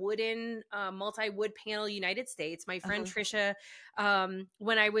 like a wooden, multi-wood panel United States. My friend Uh-huh. Trisha,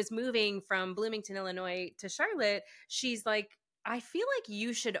 when I was moving from Bloomington, Illinois to Charlotte, she's like, I feel like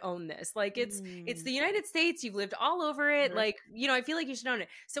you should own this. Like it's Mm, the United States. You've lived all over it. uh-huh. Like, I feel like you should own it.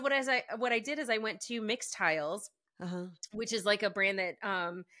 So what I did is I went to Mixed Tiles, Uh-huh. which is like a brand that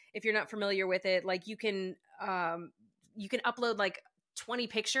if you're not familiar with it, like you can upload like 20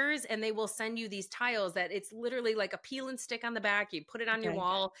 pictures and they will send you these tiles that it's literally like a peel and stick on the back. You put it on your Okay.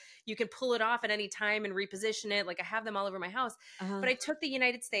 wall. You can pull it off at any time and reposition it. Like I have them all over my house. Uh-huh. But I took the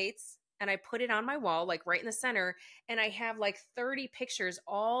United States and I put it on my wall, like right in the center. And I have like 30 pictures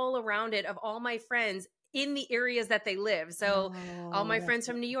all around it of all my friends in the areas that they live. So all Oh, my that's friends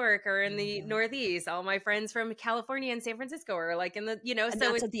from New York are in love the that. Northeast. All my friends from California and San Francisco are like in the, And so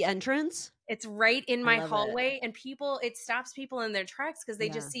that's at the entrance? it's right in I my love it. hallway, and it stops people in their tracks because they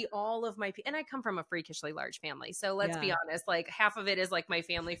Yeah. just see all of my, and I come from a freakishly large family. So let's be Yeah. honest, like half of it is like my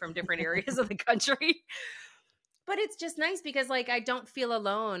family from different areas of the country. But it's just nice because like I don't feel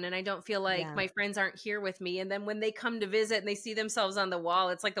alone and I don't feel like Yeah. my friends aren't here with me. And then when they come to visit and they see themselves on the wall,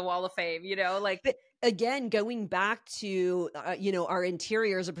 it's like the wall of fame, like, But again, going back to our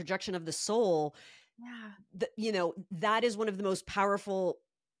interior as a projection of the soul, yeah, that is one of the most powerful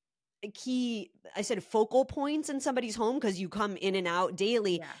key, I said, focal points in somebody's home because you come in and out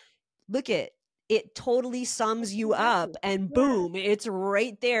daily. yeah. Look it. It totally sums you up Exactly. and Yeah. boom, it's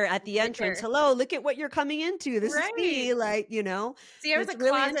right there at the Right entrance. there. Hello, look at what you're coming into. This is Right. me. Like, See, I was a it's really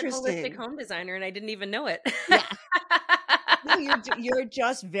closet holistic interesting. home designer and I didn't even know it. Yeah. No, you're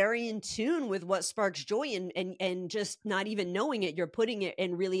just very in tune with what sparks joy and just not even knowing it, you're putting it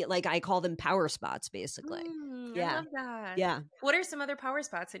in really, like I call them power spots, basically. I Yeah. love that. Yeah. What are some other power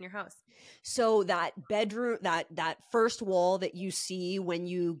spots in your house? So that bedroom, that first wall that you see when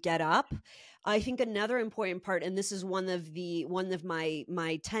you get up, I think another important part, and this is one of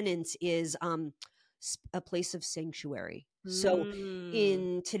my tenants, is a place of sanctuary. So Mm,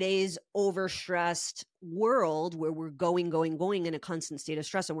 in today's overstressed world where we're going in a constant state of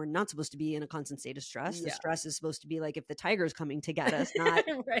stress, and we're not supposed to be in a constant state of stress. The yeah. stress is supposed to be like if the tiger's coming to get us, not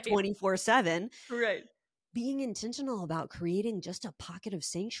Right. 24/7. Right. Being intentional about creating just a pocket of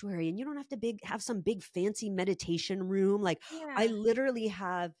sanctuary, and you don't have to have some big fancy meditation room. Like I Yeah. literally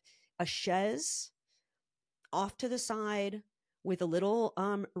have a chaise off to the side with a little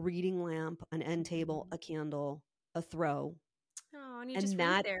reading lamp, an end table, a candle, a throw, Oh, and you just and read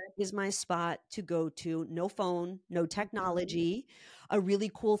that there. is my spot to go to. No phone, no Mhm. technology. A really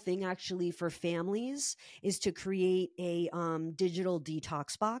cool thing actually for families is to create a digital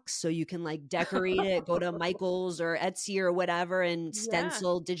detox box. So you can like decorate it, go to Michael's or Etsy or whatever and Yeah.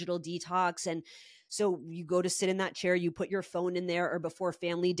 stencil digital detox. And so you go to sit in that chair, you put your phone in there, or before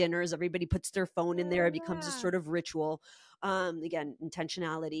family dinners, everybody puts their phone in there. Oh, It becomes a yeah. sort of ritual. Again,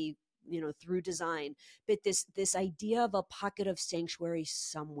 intentionality, through design, but this idea of a pocket of sanctuary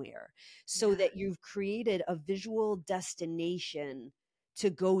somewhere, so Yeah. that you've created a visual destination to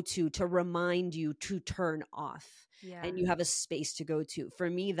go to remind you to turn off, Yeah. and you have a space to go to. For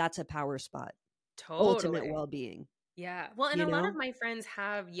me, that's a power spot. Ultimate Totally. well-being. Yeah. Well, and you a lot of know my friends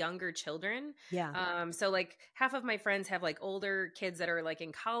have younger children. yeah. So like half of my friends have like older kids that are like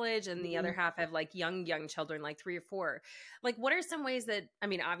in college and the other Mhm. half have like young children, like 3 or 4. Like what are some ways that, I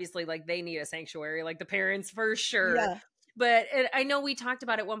mean, obviously like they need a sanctuary, like the parents for sure. Yeah. But I know we talked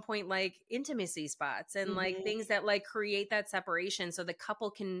about at one point like intimacy spots and like Mhm. things that like create that separation so the couple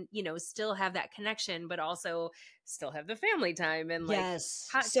can, still have that connection, but also still have the family time and like Yes.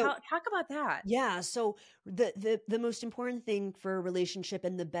 talk about that. Yeah, so the most important thing for a relationship,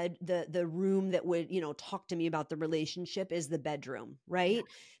 and the room that would, talk to me about the relationship, is the bedroom, Yeah. right?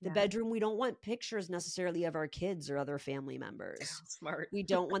 The Yeah. bedroom, we don't want pictures necessarily of our kids or other family members. Smart. We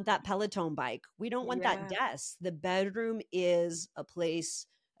don't want that Peloton bike. We don't want that Yeah. desk. The bedroom is a place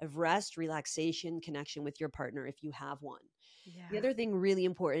of rest, relaxation, connection with your partner if you have one. The Yeah. other thing really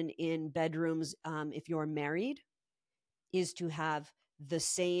important in bedrooms, if you're married, is to have the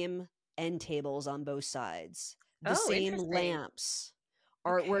same end tables on both sides, the Oh, same interesting. lamps,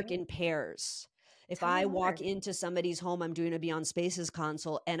 Okay. artwork in pairs. If Tell me I more. walk into somebody's home, I'm doing a Beyond Spaces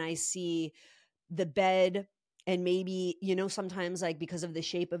consult, and I see the bed, and maybe, sometimes like because of the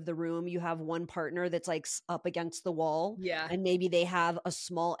shape of the room, you have one partner that's like up against the wall, Yeah. and maybe they have a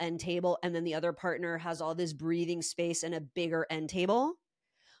small end table, and then the other partner has all this breathing space and a bigger end table.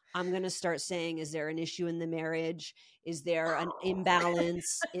 I'm going to start saying, is there an issue in the marriage? Is there an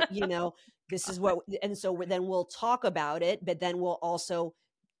imbalance? This is what, and so then we'll talk about it, but then we'll also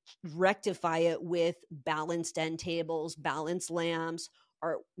rectify it with balanced end tables, balanced lamps,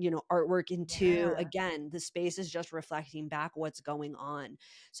 artwork into, again, the space is just reflecting back what's going on.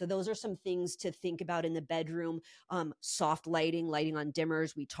 So those are some things to think about in the bedroom. Soft lighting on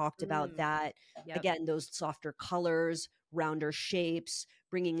dimmers. We talked about that. Yep. Again, those softer colors, rounder shapes,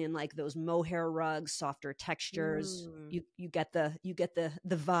 bringing in like those mohair rugs, softer textures. You get the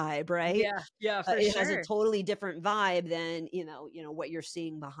vibe, right? Yeah, for It sure. has a totally different vibe than what you're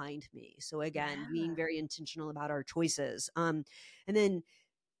seeing behind me. So again, being very intentional about our choices. And then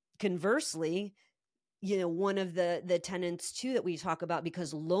conversely, one of the tenets too that we talk about,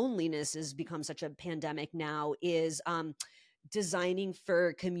 because loneliness has become such a pandemic now, is designing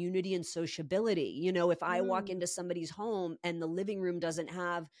for community and sociability. If I walk into somebody's home and the living room doesn't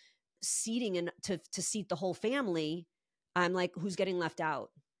have seating and to seat the whole family, I'm like, who's getting left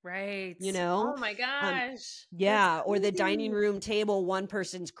out? Right. You know? Oh my gosh. Yeah. That's Or the dining crazy. room table, one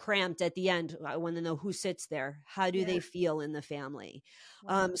person's cramped at the end. I want to know who sits there. How do they feel in the family?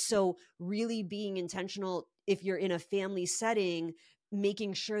 Wow. So really being intentional, if you're in a family setting,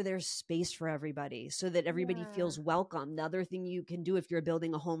 making sure there's space for everybody so that everybody feels welcome. The other thing you can do if you're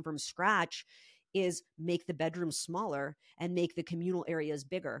building a home from scratch is make the bedrooms smaller and make the communal areas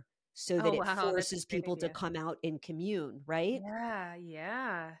bigger, so that it That's a forces great people to idea. come out and commune, right? Yeah.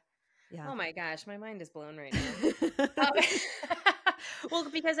 Yeah. Oh my gosh, my mind is blown right now. Well,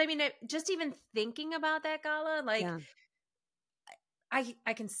 because I mean, just even thinking about that, Gala, like Yeah.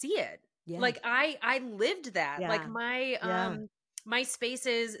 I can see it. Yeah. Like I lived that. Like Yeah. my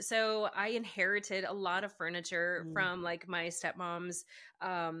spaces. So I inherited a lot of furniture Mm. from like my stepmom's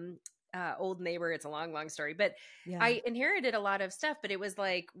old neighbor. It's a long story, but Yeah. I inherited a lot of stuff. But it was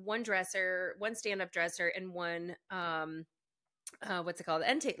like one dresser, one stand-up dresser, and one what's it called,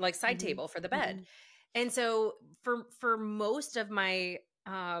 like side Mhm. table for the bed. Mhm. And so for most of my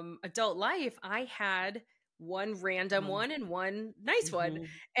adult life, I had one random one and one nice one. Mhm.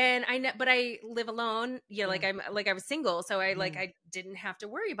 And but I live alone, like Yeah. I was single, so I Yeah. I didn't have to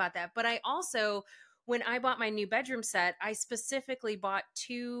worry about that. But I also, when I bought my new bedroom set, I specifically bought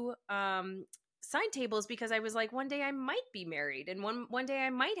two side tables because I was like, one day I might be married, and one day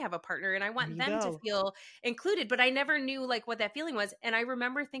I might have a partner, and I There want you them to go. feel included. But I never knew like what that feeling was. And I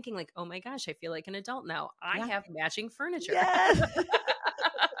remember thinking like, oh my gosh, I feel like an adult now. I Yeah. have matching furniture. Yeah.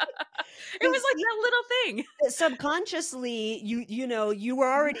 It was like that little thing. Subconsciously, you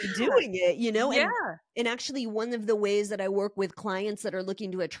were already doing it, Yeah. and actually one of the ways that I work with clients that are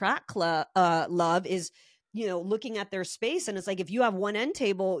looking to attract love is, looking at their space. And it's like, if you have one end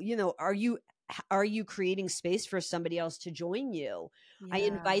table, are you creating space for somebody else to join you? I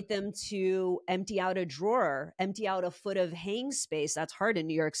invite them to empty out a drawer, empty out a foot of hang space. That's hard in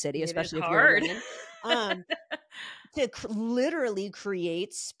New York City, It is especially if you're a hard. woman. To literally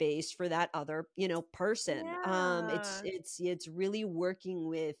create space for that other, person. Yeah. It's really working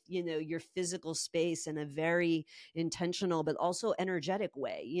with, your physical space in a very intentional, but also energetic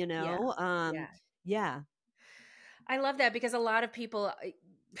way, Yeah. Yeah. I love that, because a lot of people,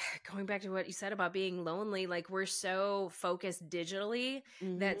 going back to what you said about being lonely, like we're so focused digitally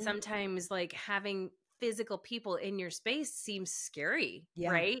that Mhm. sometimes like having physical people in your space seems scary, Yeah.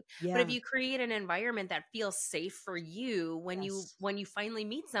 right? Yeah. But if you create an environment that feels safe for you when Yes. you finally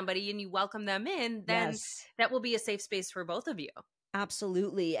meet somebody and you welcome them in, then Yes. that will be a safe space for both of you.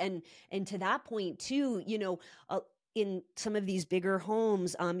 Absolutely. And to that point too, in some of these bigger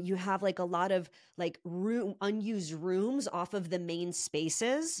homes, you have like a lot of like unused rooms off of the main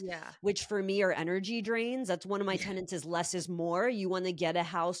spaces, Yeah. which for me are energy drains. That's one of my tenets, is less is more. You want to get a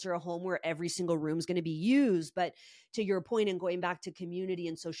house or a home where every single room is going to be used. But to your point, and going back to community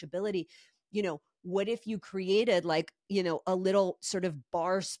and sociability, what if you created like, a little sort of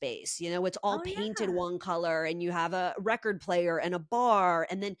bar space, it's all Oh, painted yeah. one color, and you have a record player and a bar.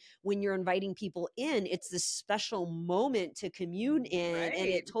 And then when you're inviting people in, it's this special moment to commune in. And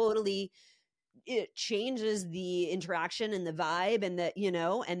Right. it changes the interaction and the vibe, and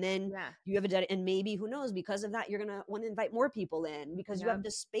and then Yeah. you have and maybe, who knows, because of that, you're going to want to invite more people in because you have Yep.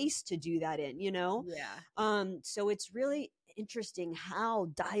 the space to do that in, Yeah. So it's really, interesting how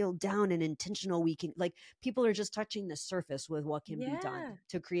dialed down and intentional we can, like, people are just touching the surface with what can be Yeah. done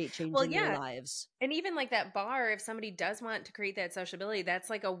to create change Well, in their yeah. lives. And even like that bar, if somebody does want to create that sociability, that's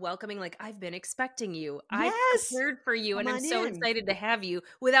like a welcoming, like, I've been expecting you. I've Yes. prepared for you, Come and I'm on so in. excited to have you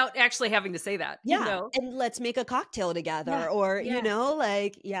without actually having to say that, Yeah. And let's make a cocktail together, Yeah. or, Yeah.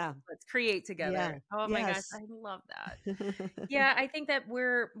 like, yeah. Let's create together. Yeah. Oh my gosh, Yes. I love that. Yeah, I think that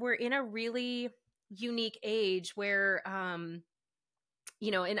we're in a really unique age where and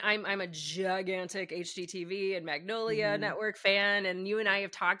I'm a gigantic HGTV and Magnolia Mhm. Network fan, and you and I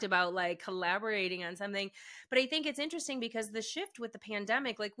have talked about like collaborating on something. But I think it's interesting because the shift with the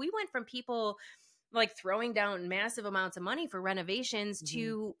pandemic, like we went from people like throwing down massive amounts of money for renovations Mhm.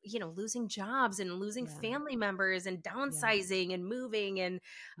 to, losing jobs and losing Yeah. family members and Yeah. downsizing and moving Yeah.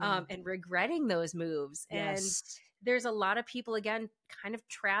 and regretting those moves. And Yes. there's a lot of people again kind of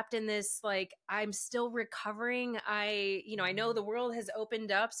trapped in this, like, I'm still recovering. I know the world has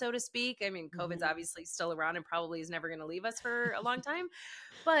opened up, so to speak. I mean, COVID's Mhm. obviously still around and probably is never going to leave us for a long time.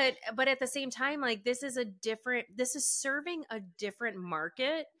 But at the same time, like, this is serving a different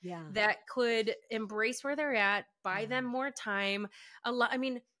market Yeah. that could embrace where they're at, buy them more time. I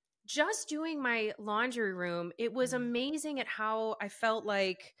mean, just doing my laundry room, it was amazing at how I felt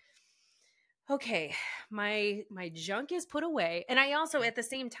like, okay, my junk is put away. And I also at the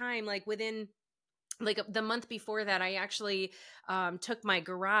same time, like within like the month before that, I actually took my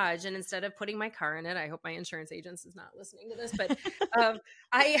garage, and instead of putting my car in it, I hope my insurance agent is not listening to this, but um,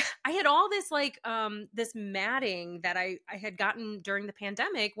 I had all this like this matting that I had gotten during the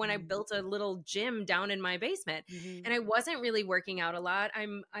pandemic when I built a little gym down in my basement, Mhm. and I wasn't really working out a lot.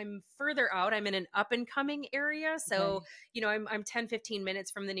 I'm further out. I'm in an up and coming area, so Okay. I'm 10-15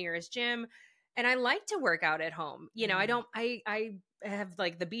 minutes from the nearest gym. And I like to work out at home. I don't, I have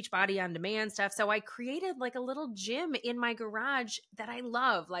like the Beachbody on demand stuff. So I created like a little gym in my garage that I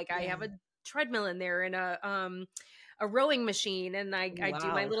love. Like I have a treadmill in there and a rowing machine, and I do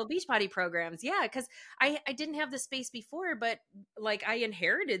my Wow. little Beachbody programs. Yeah, because I didn't have the space before, but like I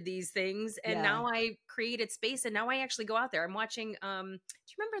inherited these things, and Yeah. now I created space, and now I actually go out there. I'm watching. Do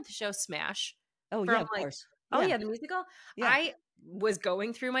you remember the show Smash? Oh, yeah, From of like, course. oh Yeah. yeah, the musical. Yeah. I was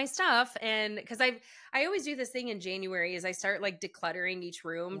going through my stuff, and because I always do this thing in January is I start like decluttering each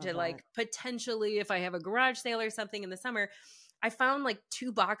room Love to like that. potentially, if I have a garage sale or something in the summer. I found like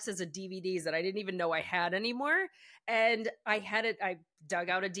 2 boxes of DVDs that I didn't even know I had anymore. And I dug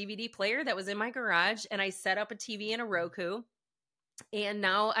out a DVD player that was in my garage, and I set up a TV and a Roku. And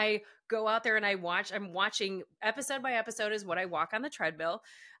now I go out there and I'm watching episode by episode is what I walk on the treadmill.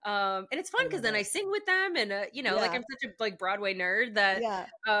 And it's I fun because love then I it. sing with them, and like Yeah. I'm such a like Broadway nerd that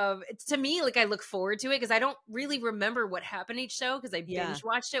Yeah. it's, to me, like I look forward to it because I don't really remember what happened each show because I Yeah. binge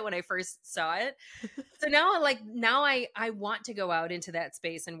watched it when I first saw it. So now I want to go out into that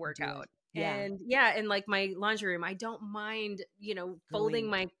space and work Do it. out. Yeah. And like my laundry room, I don't mind, folding Going.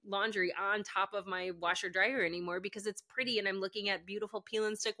 my laundry on top of my washer dryer anymore because it's pretty, and I'm looking at beautiful peel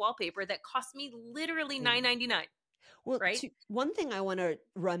and stick wallpaper that cost me literally Yeah. $9.99. Well, Right? one thing I want to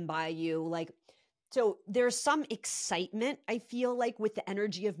run by you, like, so there's some excitement, I feel like, with the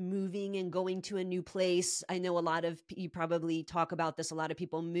energy of moving and going to a new place. I know you probably talk about this. A lot of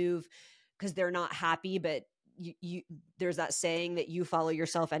people move because they're not happy, but there's that saying that you follow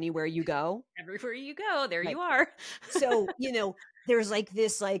yourself anywhere you go. Everywhere you go, there Right. you are. So, there's like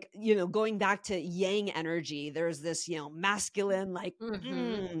this, like, going back to yang energy, there's this, masculine, like,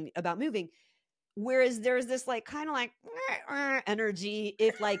 about moving. Whereas there's this like kind of like energy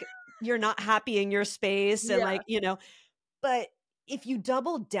if like you're not happy in your space and Yeah. like, but if you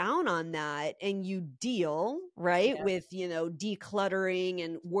double down on that and you deal right Yeah. with, decluttering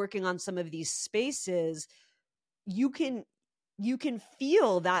and working on some of these spaces, you can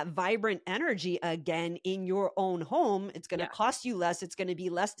feel that vibrant energy again in your own home. It's going to Yeah. cost you less. It's going to be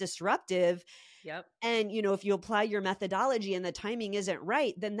less disruptive. Yep. And, if you apply your methodology and the timing isn't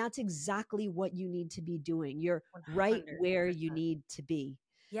right, then that's exactly what you need to be doing. You're right where you 100%. need to be.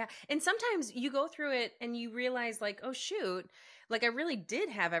 Yeah. And sometimes you go through it and you realize, like, oh, shoot, like I really did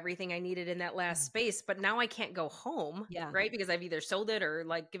have everything I needed in that last space, but now I can't go home. Yeah. Right. Because I've either sold it or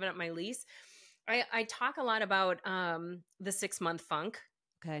like given up my lease. I talk a lot about the 6-month funk.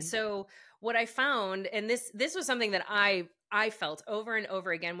 Okay. So what I found, and this was something that I felt over and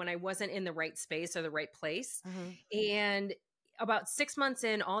over again when I wasn't in the right space or the right place. And about 6 months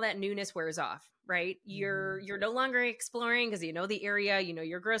in, all that newness wears off, right? You're no longer exploring because you know the area,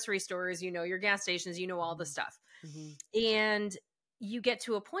 your grocery stores, your gas stations, all the stuff. And you get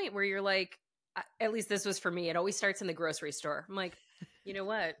to a point where you're like, at least this was for me, it always starts in the grocery store. I'm like, you know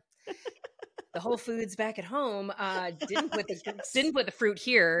what? the Whole Foods back at home didn't put the fruit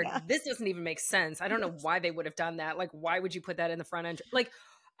here. Yeah. This doesn't even make sense. I don't know why they would have done that. Like, why would you put that in the front end? Like,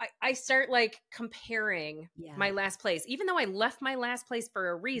 I start like comparing my last place, even though I left my last place for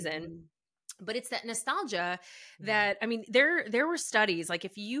a reason. Mhm. But it's that nostalgia that, I mean, there were studies, like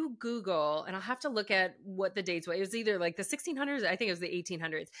if you Google, and I'll have to look at what the dates were. It was either like the 1600s, I think it was the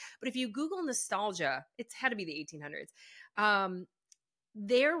 1800s. But if you Google nostalgia, it's had to be the 1800s.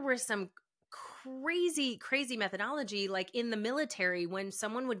 There were some crazy methodology, like in the military, when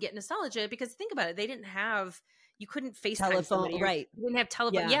someone would get nostalgia, because think about it, they didn't have, you couldn't FaceTime Telephone, somebody, or right. you didn't have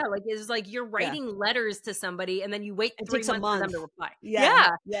telephone. Yeah. Yeah, like it was like you're writing letters to somebody and then you wait It 3 takes a months for them month. to reply.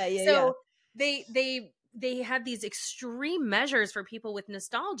 Yeah. So they had these extreme measures for people with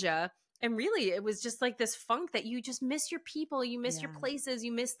nostalgia, and really it was just like this funk that you just miss your people, you miss your places,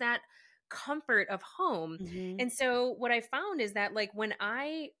 you miss that comfort of home. Mhm. And so what I found is that, like, when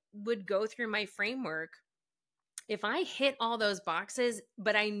I would go through my framework, if I hit all those boxes,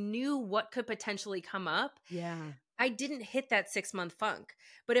 but I knew what could potentially come up, I didn't hit that 6-month funk.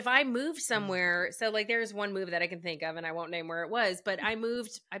 But if I moved somewhere, so like there's one move that I can think of, and I won't name where it was, but I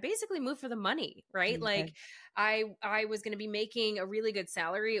basically moved for the money, right? Okay. Like I was going to be making a really good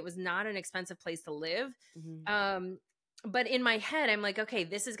salary. It was not an expensive place to live. Mhm. But in my head, I'm like, okay,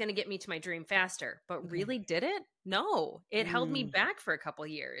 this is going to get me to my dream faster. But really, did it? No, it held me back for a couple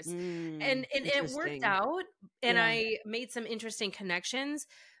years. And it worked Interesting. out, and Yeah. I made some interesting connections,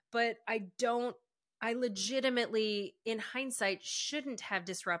 but I legitimately, in hindsight, shouldn't have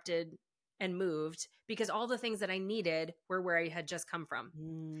disrupted and moved, because all the things that I needed were where I had just come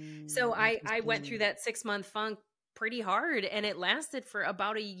from. So I went through Interesting. that 6-month funk pretty hard, and it lasted for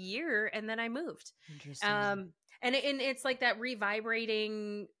about a year, and then I moved. Interesting. And it's like that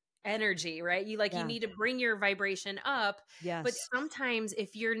revibrating energy, right? You Yeah. need to bring your vibration up. Yes. But sometimes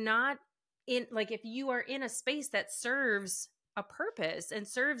if you're not in, like, if you are in a space that serves a purpose and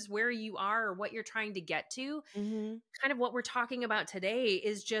serves where you are or what you're trying to get to, Mhm. kind of what we're talking about today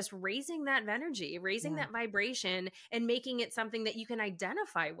is just raising that energy, raising Yeah. that vibration, and making it something that you can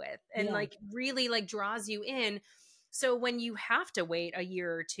identify with, and Yeah. like really like draws you in. So when you have to wait a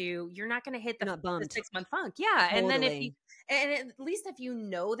year or two, you're not going to hit You're the not bummed. 6-month funk. Yeah. And then if you, Totally. and at least if you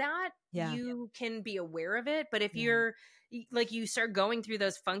know that, Yeah. you can be aware of it. But if Yeah. you're like, you start going through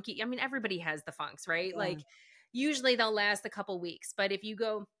those funky, I mean, everybody has the funks, right? Yeah. Like usually they'll last a couple weeks, but if you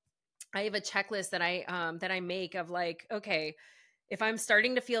go, I have a checklist that I make of like, okay, if I'm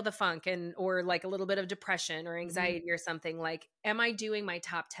starting to feel the funk or like a little bit of depression or anxiety or something, like, am I doing my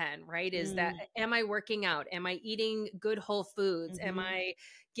top 10, right? Is that, am I working out? Am I eating good whole foods? Am I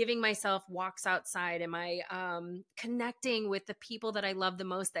giving myself walks outside? Am I connecting with the people that I love the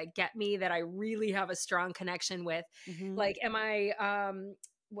most, that get me, that I really have a strong connection with? Like, am I,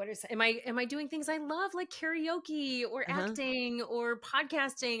 am I doing things I love, like karaoke or acting or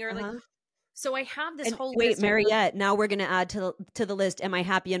podcasting or like, so I have this And whole wait, list of, Mariette, now we're going to add to the list. Am I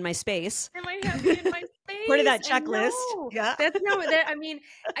happy in my space? am I happy in my space? Part of that And checklist. no, Yeah. that's no, that, I mean,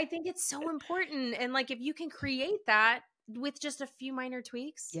 I think it's so important. And like, if you can create that with just a few minor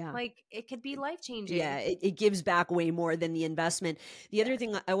tweaks, Yeah. like it could be life changing. Yeah, it gives back way more than the investment. The other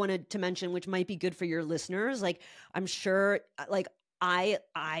thing I wanted to mention, which might be good for your listeners, like I'm sure, like I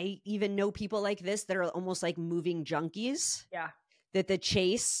even know people like this that are almost like moving junkies. Yeah. That the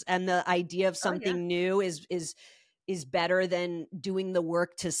chase and the idea of something new is better than doing the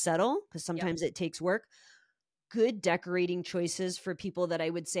work to settle, because sometimes it takes work. Good decorating choices for people that I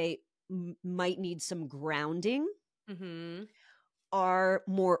would say might need some grounding are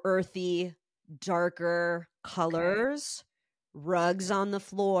more earthy, darker colors, rugs on the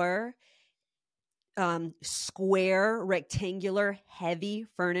floor, square, rectangular, heavy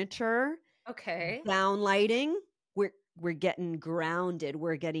furniture, downlighting. We're getting grounded.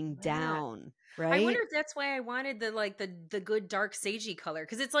 We're getting down, right? I wonder if that's why I wanted the good dark sagey color,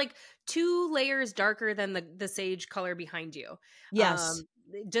 because it's like 2 layers darker than the sage color behind you. Yes.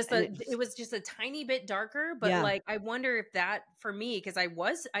 It was just a tiny bit darker, but like I wonder if that, for me, because I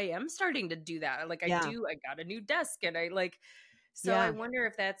am starting to do that. Like I got a new desk, and I like, so I wonder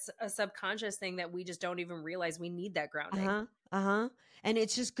if that's a subconscious thing that we just don't even realize we need that grounding. And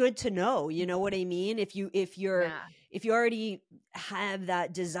it's just good to know, you know what I mean? If you already have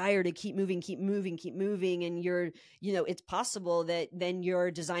that desire to keep moving, and you're, you know, it's possible that then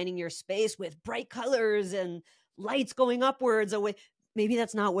you're designing your space with bright colors and lights going upwards away. Maybe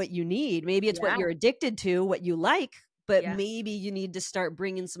that's not what you need. Maybe it's what you're addicted to, what you like, but Yeah. maybe you need to start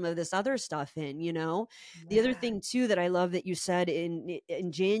bringing some of this other stuff in, The other thing too that I love that you said in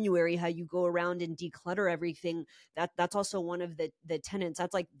January, how you go around and declutter everything, that's also one of the tenets.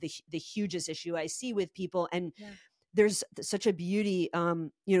 That's like the hugest issue I see with people. And there's such a beauty,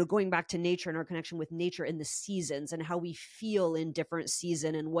 going back to nature and our connection with nature in the seasons and how we feel in different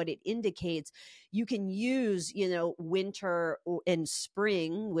season and what it indicates. You can use, winter and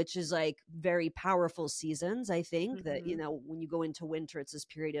spring, which is like very powerful seasons. I think that, when you go into winter, it's this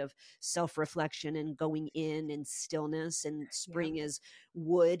period of self-reflection and going in and stillness, and spring is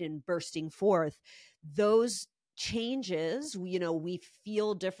wood and bursting forth. Those changes, we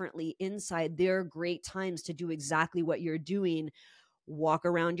feel differently inside. They're great times to do exactly what you're doing. Walk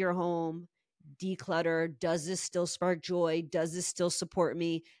around your home, declutter. Does this still spark joy? Does this still support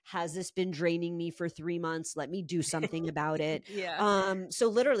me? Has this been draining me for 3 months? Let me do something about it. So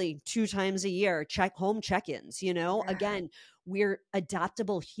literally 2 times a year, home check-ins, again, we're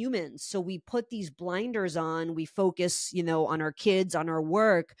adaptable humans. So we put these blinders on, we focus, on our kids, on our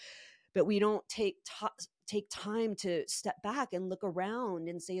work, but we don't take time to step back and look around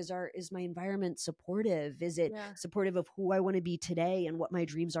and say, is my environment supportive? Is it supportive of who I want to be today and what my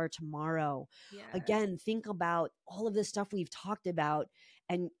dreams are tomorrow? Again, think about all of the stuff we've talked about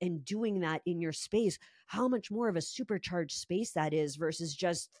and doing that in your space, how much more of a supercharged space that is versus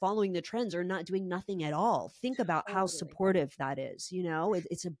just following the trends or not doing nothing at all. Think about how supportive that is.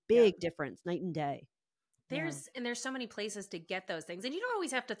 It's a big difference, night and day. There's so many places to get those things, and you don't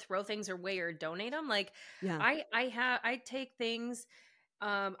always have to throw things away or donate them. Like I take things,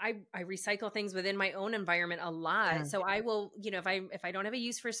 I recycle things within my own environment a lot. So I will, if I don't have a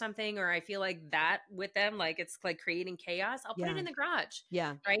use for something, or I feel like that with them, like it's like creating chaos, I'll put it in the garage.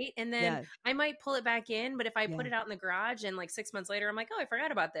 Right. And then I might pull it back in, but if I put it out in the garage and like 6 months later, I'm like, oh, I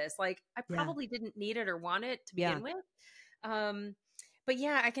forgot about this. Like I probably didn't need it or want it to begin with. But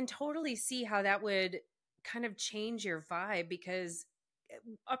I can totally see how that would kind of change your vibe, because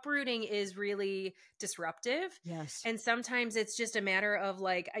uprooting is really disruptive. And sometimes it's just a matter of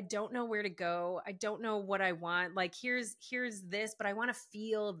like, I don't know where to go. I don't know what I want. Like, here's this, but I want to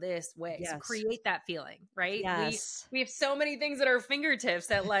feel this way. So create that feeling, right? We have so many things at our fingertips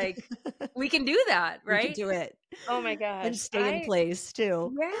that like, we can do that, right? We can do it. Oh my gosh. And stay in place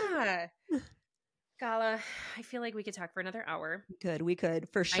too. Yeah. Gala, I feel like we could talk for another hour. We could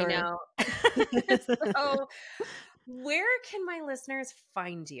for sure. I know. So where can my listeners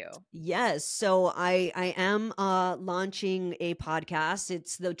find you? Yes. So I am launching a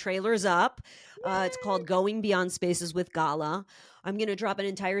podcast. The trailer's up. It's called Going Beyond Spaces with Gala. I'm going to drop an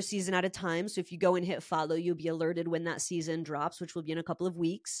entire season at a time. So if you go and hit follow, you'll be alerted when that season drops, which will be in a couple of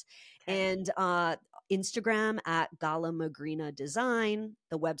weeks. And Instagram at Gala Magrina Design.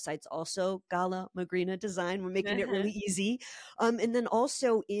 The website's also Gala Magrina Design. We're making it really easy. And then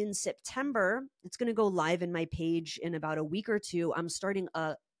also in September, it's going to go live in my page in about a week or two. I'm starting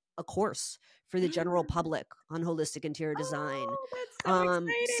a course for the general public on holistic interior design. That's so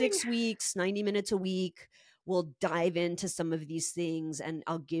exciting. 6 weeks, 90 minutes a week. We'll dive into some of these things, and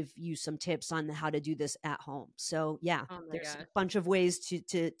I'll give you some tips on how to do this at home. So there's a bunch of ways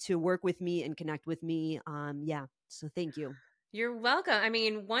to work with me and connect with me. So thank you. You're welcome. I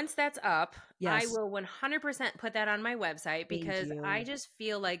mean, once that's up, I will 100% put that on my website, because I just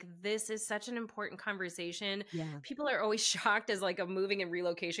feel like this is such an important conversation. People are always shocked as like a moving and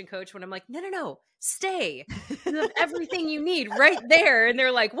relocation coach when I'm like, no, stay. You have everything you need right there. And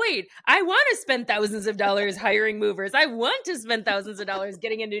they're like, wait, I want to spend thousands of dollars hiring movers. I want to spend thousands of dollars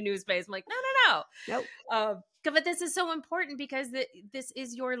getting into a new space. I'm like, no. Nope. But this is so important, because this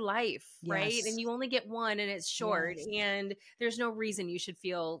is your life, right? And you only get one, and it's short, and there's no reason you should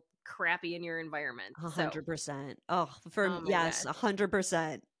feel crappy in your environment. 100%.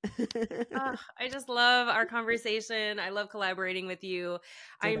 100%. I just love our conversation. I love collaborating with you.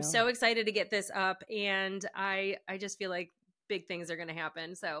 I am so excited to get this up, and I just feel like big things are going to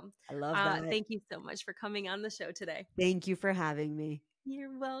happen. So I love that. Thank you so much for coming on the show today. Thank you for having me.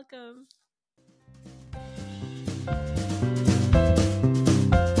 You're welcome.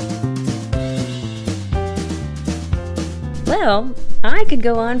 Well, I could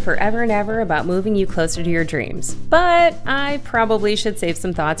go on forever and ever about moving you closer to your dreams, but I probably should save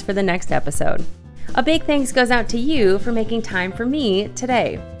some thoughts for the next episode. A big thanks goes out to you for making time for me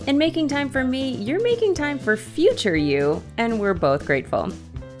today. And making time for me, you're making time for future you, and we're both grateful.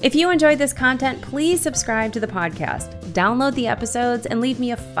 If you enjoyed this content, please subscribe to the podcast, download the episodes, and leave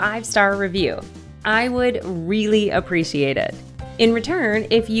me a 5-star review. I would really appreciate it. In return,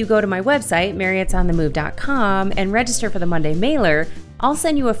 if you go to my website, marriottsonthemove.com, and register for the Monday mailer, I'll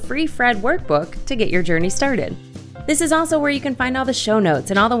send you a free Fred workbook to get your journey started. This is also where you can find all the show notes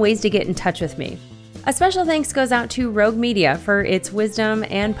and all the ways to get in touch with me. A special thanks goes out to Rogue Media for its wisdom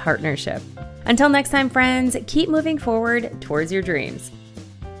and partnership. Until next time, friends, keep moving forward towards your dreams.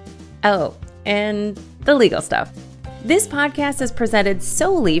 Oh, and the legal stuff. This podcast is presented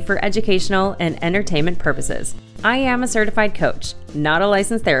solely for educational and entertainment purposes. I am a certified coach, not a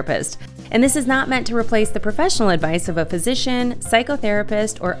licensed therapist, and this is not meant to replace the professional advice of a physician,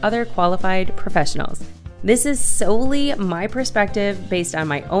 psychotherapist, or other qualified professionals. This is solely my perspective based on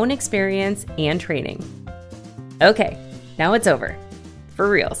my own experience and training. Okay, now it's over. For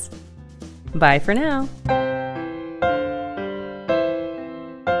reals. Bye for now.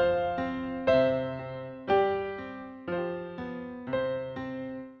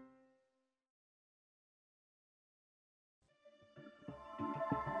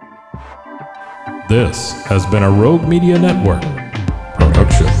 This has been a Rogue Media Network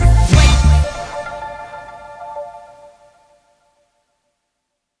production.